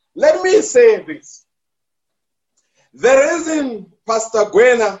backed. Let me say this. The reason Pastor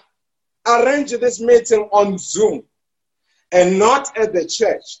Gwena arranged this meeting on Zoom and not at the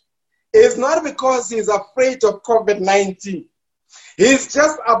church is not because he's afraid of COVID-19. He's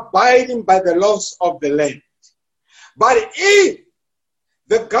just abiding by the laws of the land. But if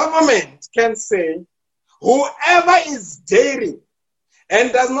the government can say, whoever is daring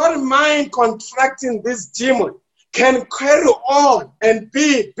and does not mind contracting this demon can carry on and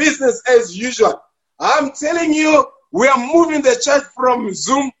be business as usual. I'm telling you, we are moving the church from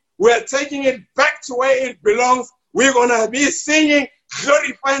Zoom. We are taking it back to where it belongs. We're going to be singing,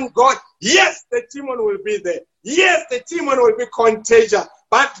 glorifying God. Yes, the demon will be there. Yes, the demon will be contagious.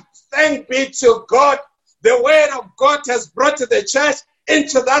 But thank be to God, the word of God has brought the church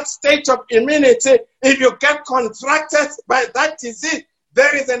into that state of immunity. If you get contracted by that disease,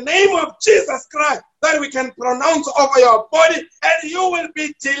 there is a name of Jesus Christ that we can pronounce over your body, and you will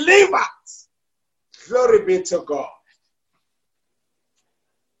be delivered. Glory be to God.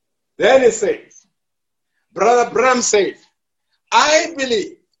 Then he says, Brother Bram said, I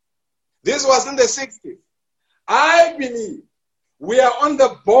believe, this was in the 60s, I believe we are on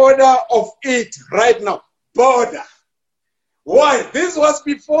the border of it right now. Border. Why? This was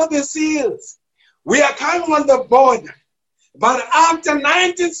before the seals. We are coming on the border. But after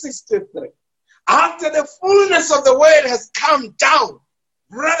 1963, after the fullness of the word has come down,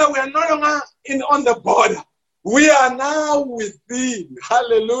 brother, we are no longer on the border. We are now within.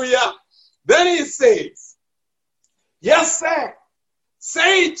 Hallelujah. Then he says, yes, sir.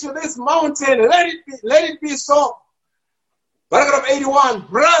 Say to this mountain, let it be so. Paragraph 81,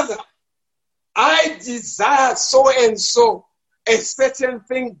 brother, I desire so and so a certain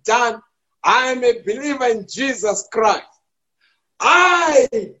thing done. I am a believer in Jesus Christ. I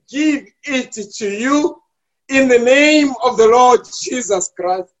give it to you in the name of the Lord Jesus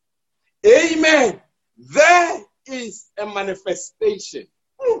Christ. Amen. There is a manifestation.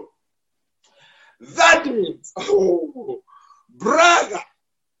 That means, oh, brother,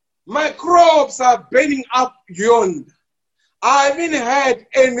 my crops are burning up yonder. I haven't had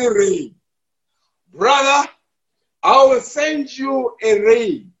any rain. Brother, I will send you a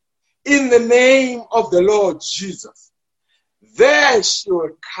rain in the name of the Lord Jesus. There shall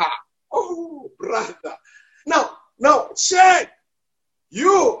come. Oh, brother. Now, check.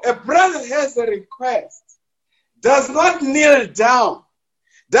 You, a brother has a request, does not kneel down,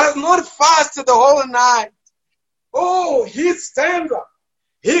 does not fast the whole night. Oh, he stands up.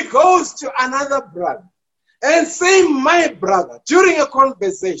 He goes to another brother and say, my brother, during a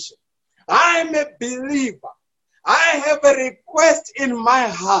conversation, I'm a believer. I have a request in my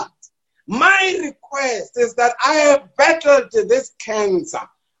heart. My request is that I have battled this cancer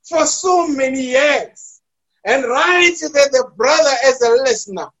for so many years. And right there, the brother as a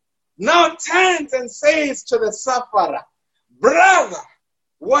listener now turns and says to the sufferer, brother,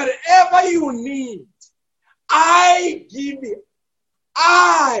 whatever you need, I give you.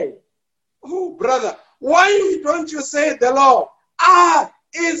 Oh, brother, why don't you say the Lord?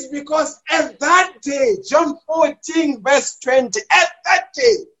 Is because at that day, John 14 verse 20, at that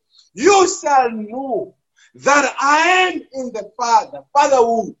day, you shall know that I am in the Father,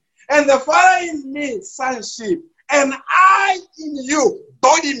 fatherhood, and the Father in me, sonship, and I in you,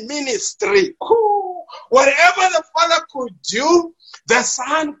 body ministry. Ooh, whatever the Father could do, the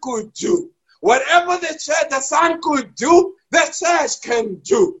Son could do. Whatever the Son could do, the church can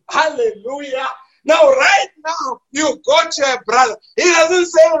do. Hallelujah. Now, right now, you go to a brother. He doesn't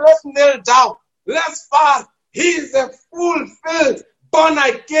say, let's kneel down. Let's fast. He is a fulfilled, born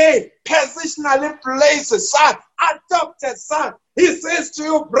again, positionally placed son, adopted son. He says to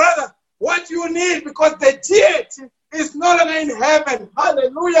you, brother, what you need, because the deity is no longer in heaven.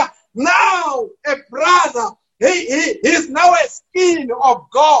 Hallelujah. Now, a brother, he is now a skin of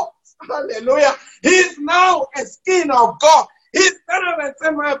God. Hallelujah. He is now a skin of God. He's better than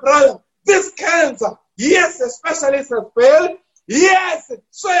say, my brother, this cancer, yes, the specialist has failed. Yes,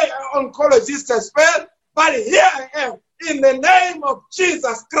 oncologist has failed. But here I am in the name of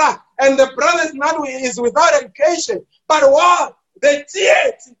Jesus Christ. And the brother is without education. But what? The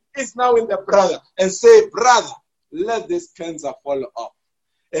deity is now in the brother. And say, brother, let this cancer fall off.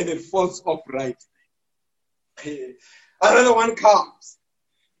 And it falls off right. Another one comes.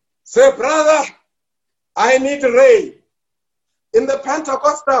 Say, brother, I need rain. In the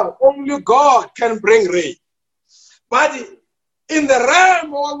Pentecostal, only God can bring rain. But in the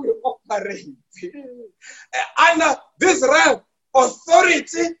realm where we operate, under this realm,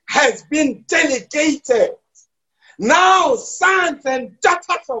 authority has been delegated. Now, sons and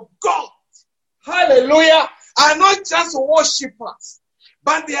daughters of God, hallelujah, are not just worshippers,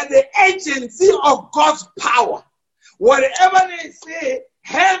 but they are the agency of God's power. Whatever they say,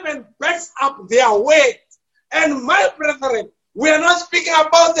 heaven backs up their word. And my brethren, we are not speaking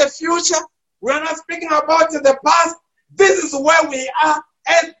about the future. We are not speaking about the past. This is where we are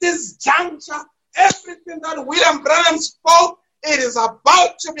at this juncture. Everything that William Branham spoke, it is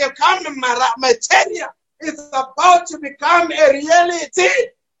about to become material. It's about to become a reality.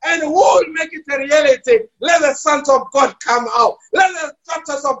 And who will make it a reality? Let the sons of God come out. Let the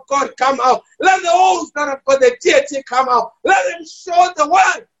daughters of God come out. Let those that have got the deity come out. Let them show the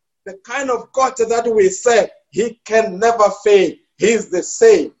world the kind of God that we serve. He can never fail. He is the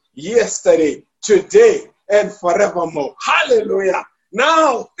same yesterday, today, and forevermore. Hallelujah.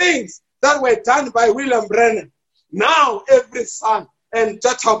 Now, things that were done by William Branham, now every son and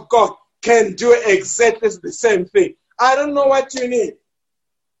daughter of God can do exactly the same thing. I don't know what you need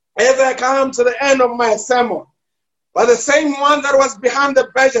as I come to the end of my sermon, but the same one that was behind the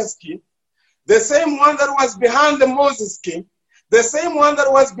Badger scheme, the same one that was behind the Moses scheme, the same one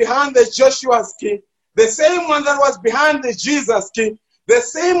that was behind the Joshua scheme, the same one that was behind the Jesus scheme, the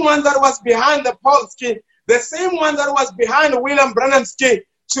same one that was behind the Paul scheme, the same one that was behind the William Branham scheme,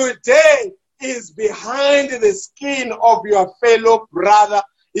 today is behind the skin of your fellow brother,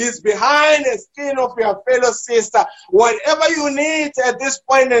 is behind the skin of your fellow sister. Whatever you need at this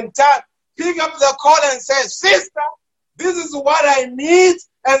point in time, pick up the call and say, sister, this is what I need.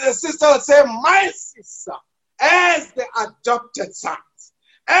 And the sister will say, my sister, as the adopted sons,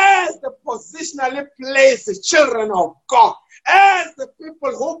 as the positionally placed children of God, as the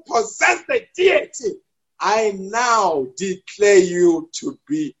people who possess the deity, I now declare you to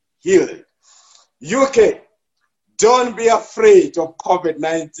be healed. UK, don't be afraid of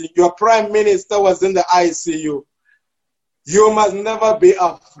COVID-19. Your prime minister was in the ICU. You must never be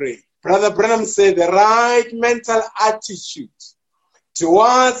afraid. Brother Branham said the right mental attitude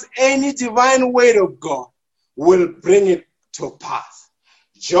towards any divine word of God will bring it to pass.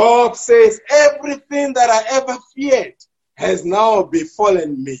 Job says, everything that I ever feared has now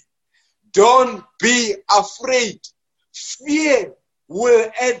befallen me. Don't be afraid. Fear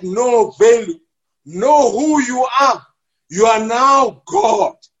will add no value. Know who you are. You are now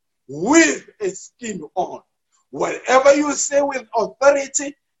God with a skin on. Whatever you say with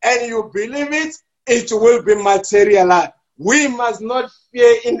authority and you believe it, it will be materialized. We must not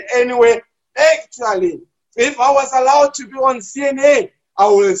fear in any way. Actually, if I was allowed to be on CNN, I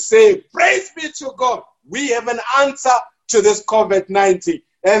will say, praise be to God. We have an answer to this COVID-19.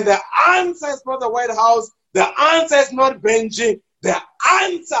 And the answer is not the White House. The answer is not Benji. The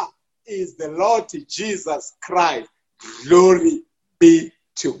answer is the Lord Jesus Christ. Glory be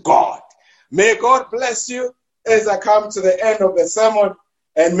to God. May God bless you as I come to the end of the sermon,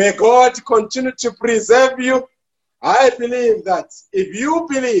 and may God continue to preserve you. I believe that if you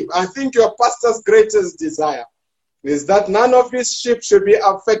believe, I think your pastor's greatest desire is that none of his sheep should be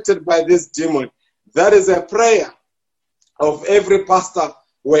affected by this demon. That is a prayer of every pastor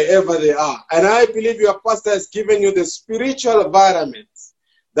wherever they are. And I believe your pastor has given you the spiritual vitamins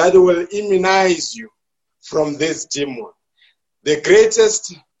that will immunize you from this demon. The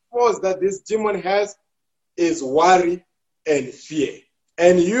greatest force that this demon has is worry and fear.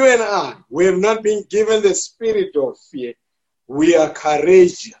 And you and I, we have not been given the spirit of fear. We are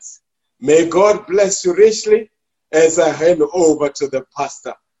courageous. May God bless you richly as I hand over to the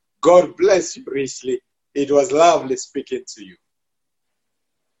pastor. God bless you richly. It was lovely speaking to you.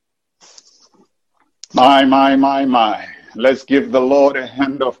 My. Let's give the Lord a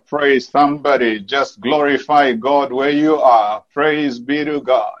hand of praise. Somebody just glorify God where you are. Praise be to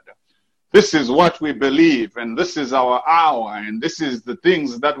God. This is what we believe, and this is our hour, and this is the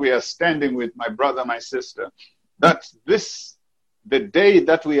things that we are standing with, my brother, my sister. That this, the day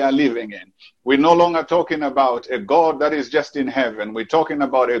that we are living in, we're no longer talking about a God that is just in heaven. We're talking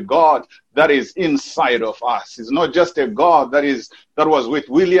about a God that is inside of us. It's not just a God that was with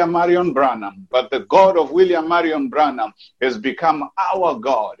William Marion Branham, but the God of William Marion Branham has become our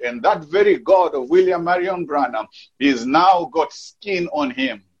God. And that very God of William Marion Branham is now got skin on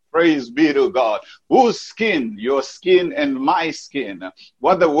him. Praise be to God. Whose skin? Your skin and my skin.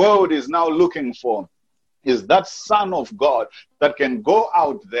 What the world is now looking for is that Son of God that can go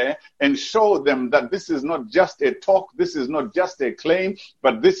out there and show them that this is not just a talk, this is not just a claim,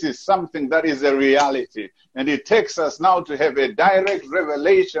 but this is something that is a reality. And it takes us now to have a direct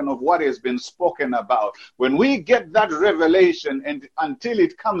revelation of what has been spoken about. When we get that revelation, and until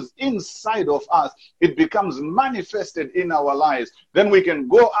it comes inside of us, it becomes manifested in our lives, then we can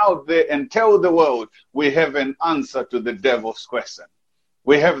go out there and tell the world we have an answer to the devil's question.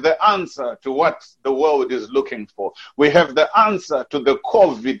 We have the answer to what the world is looking for. We have the answer to the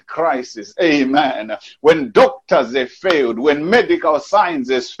COVID crisis. Amen. When doctors have failed, when medical science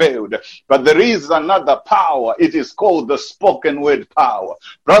has failed, but there is another power. It is called the spoken word power.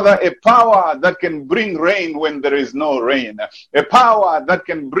 Brother, a power that can bring rain when there is no rain. A power that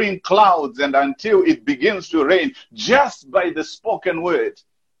can bring clouds, and until it begins to rain just by the spoken word.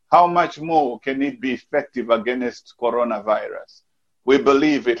 How much more can it be effective against coronavirus? We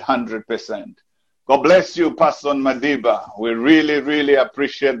believe it 100%. God bless you, Pastor Madiba. We really, really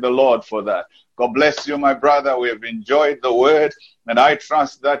appreciate the Lord for that. God bless you, my brother. We have enjoyed the word, and I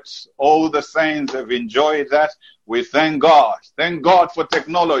trust that all the saints have enjoyed that. We thank God. Thank God for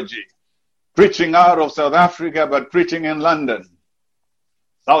technology. Preaching out of South Africa, but preaching in London.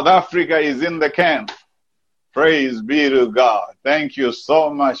 South Africa is in the camp. Praise be to God. Thank you so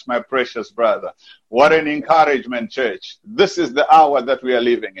much, my precious brother. What an encouragement, church. This is the hour that we are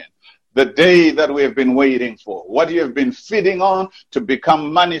living in. The day that we have been waiting for. What you have been feeding on to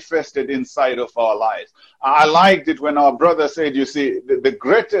become manifested inside of our lives. I liked it when our brother said, you see, the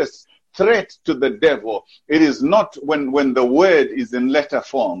greatest threat to the devil, it is not when the word is in letter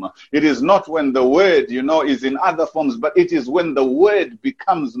form. It is not when the word, is in other forms, but it is when the word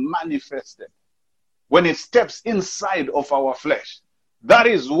becomes manifested. When it steps inside of our flesh. That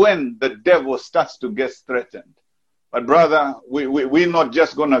is when the devil starts to get threatened. But brother, we're not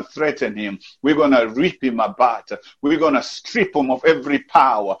just going to threaten him. We're going to rip him apart. We're going to strip him of every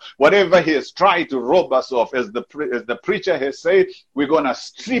power. Whatever he has tried to rob us of, as the preacher has said, we're going to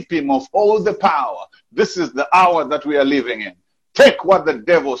strip him of all the power. This is the hour that we are living in. Take what the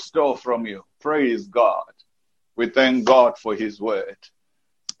devil stole from you. Praise God. We thank God for his word.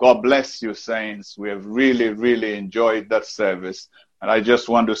 God bless you, saints. We have really, really enjoyed that service. And I just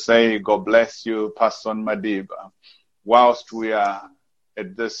want to say, God bless you, Pastor Madiba. Whilst we are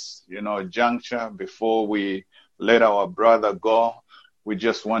at this, juncture, before we let our brother go, we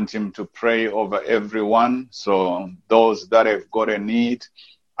just want him to pray over everyone. So those that have got a need,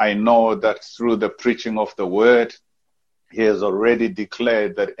 I know that through the preaching of the word, he has already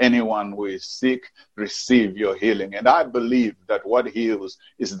declared that anyone who is sick, receive your healing. And I believe that what heals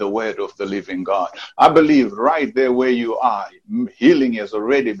is the word of the living God. I believe right there where you are, healing has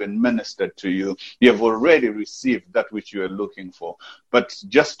already been ministered to you. You have already received that which you are looking for. But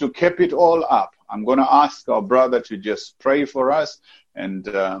just to keep it all up, I'm going to ask our brother to just pray for us and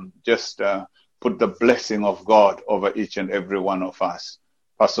just put the blessing of God over each and every one of us.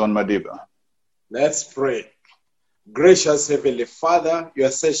 Pastor Madiba. Let's pray. Gracious Heavenly Father, you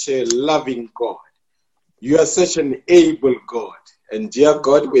are such a loving God. You are such an able God. And dear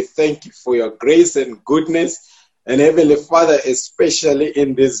God, we thank you for your grace and goodness. And Heavenly Father, especially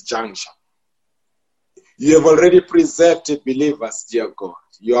in this juncture. You have already preserved believers, dear God.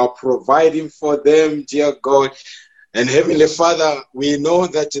 You are providing for them, dear God. And Heavenly Father, we know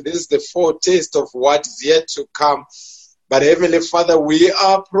that this is the foretaste of what is yet to come. But Heavenly Father, we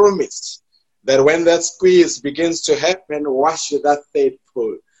are promised that when that squeeze begins to happen, wash that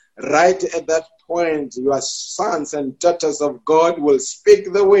faithful. Right at that point, your sons and daughters of God will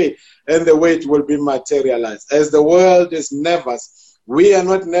speak the way, and the way it will be materialized. As the world is nervous, we are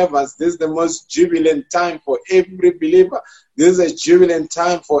not nervous. This is the most jubilant time for every believer. This is a jubilant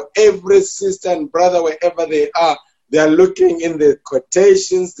time for every sister and brother, wherever they are. They are looking in the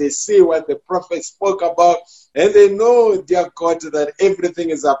quotations. They see what the prophet spoke about. And they know, dear God, that everything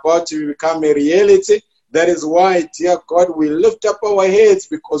is about to become a reality. That is why, dear God, we lift up our heads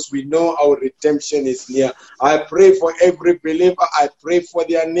because we know our redemption is near. I pray for every believer. I pray for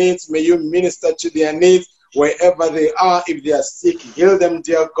their needs. May you minister to their needs wherever they are. If they are sick, heal them,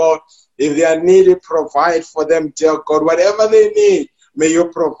 dear God. If they are needy, provide for them, dear God. Whatever they need, may you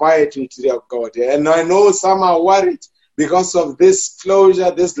provide it, dear God. And I know some are worried because of this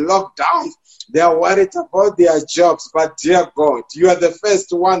closure, this lockdown. They are worried about their jobs. But dear God, you are the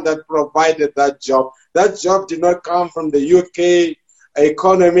first one that provided that job. That job did not come from the UK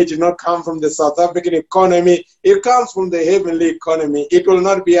economy, did not come from the South African economy. It comes from the heavenly economy. It will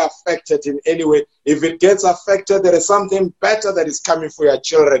not be affected in any way. If it gets affected, there is something better that is coming for your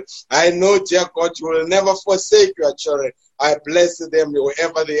children. I know, dear God, you will never forsake your children. I bless them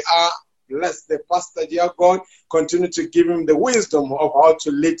wherever they are. Bless the pastor, dear God. Continue to give him the wisdom of how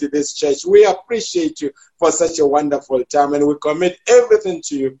to lead this church. We appreciate you for such a wonderful time, and we commit everything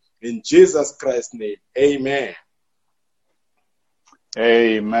to you in Jesus Christ's name. Amen.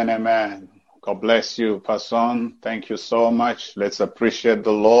 Amen, amen. God bless you, Pastor. Thank you so much. Let's appreciate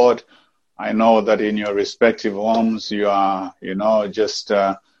the Lord. I know that in your respective homes, you are, just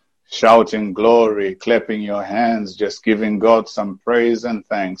shouting glory, clapping your hands, just giving God some praise and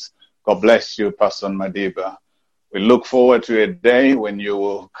thanks. God bless you, Pastor Madiba. We look forward to a day when you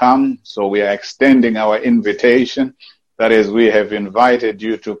will come. So we are extending our invitation. That is, we have invited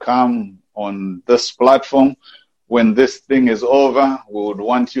you to come on this platform. When this thing is over, we would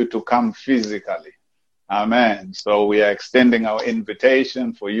want you to come physically. Amen. So we are extending our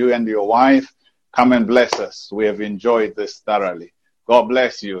invitation for you and your wife. Come and bless us. We have enjoyed this thoroughly. God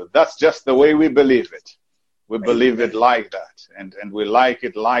bless you. That's just the way we believe it. We believe it like that, and we like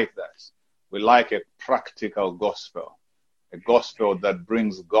it like that. We like a practical gospel, a gospel that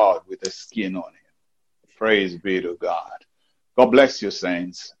brings God with a skin on it. Praise be to God. God bless you,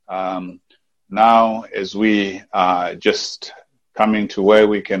 saints. Now, as we are just coming to where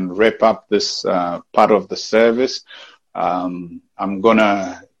we can wrap up this part of the service, I'm going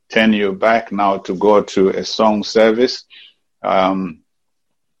to turn you back now to go to a song service.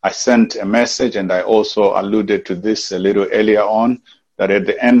 I sent a message, and I also alluded to this a little earlier on, that at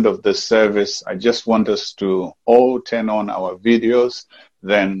the end of the service, I just want us to all turn on our videos.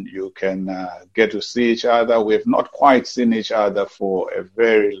 Then you can get to see each other. We have not quite seen each other for a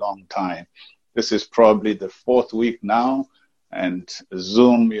very long time. This is probably the 4th week now, and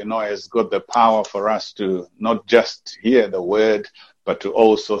Zoom, has got the power for us to not just hear the word, but to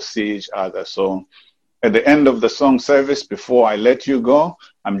also see each other. So at the end of the song service, before I let you go,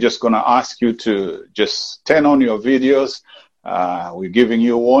 I'm just going to ask you to just turn on your videos. We're giving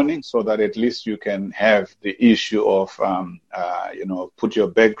you a warning so that at least you can have the issue of, put your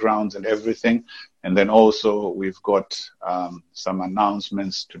backgrounds and everything. And then also we've got some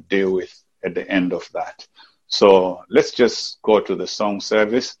announcements to deal with at the end of that. So let's just go to the song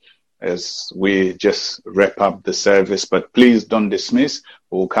service as we just wrap up the service. But please don't dismiss.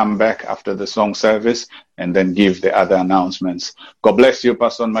 We'll come back after the song service and then give the other announcements. God bless you,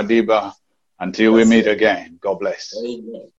 Pastor Madiba. Until we meet again. God bless. Amen.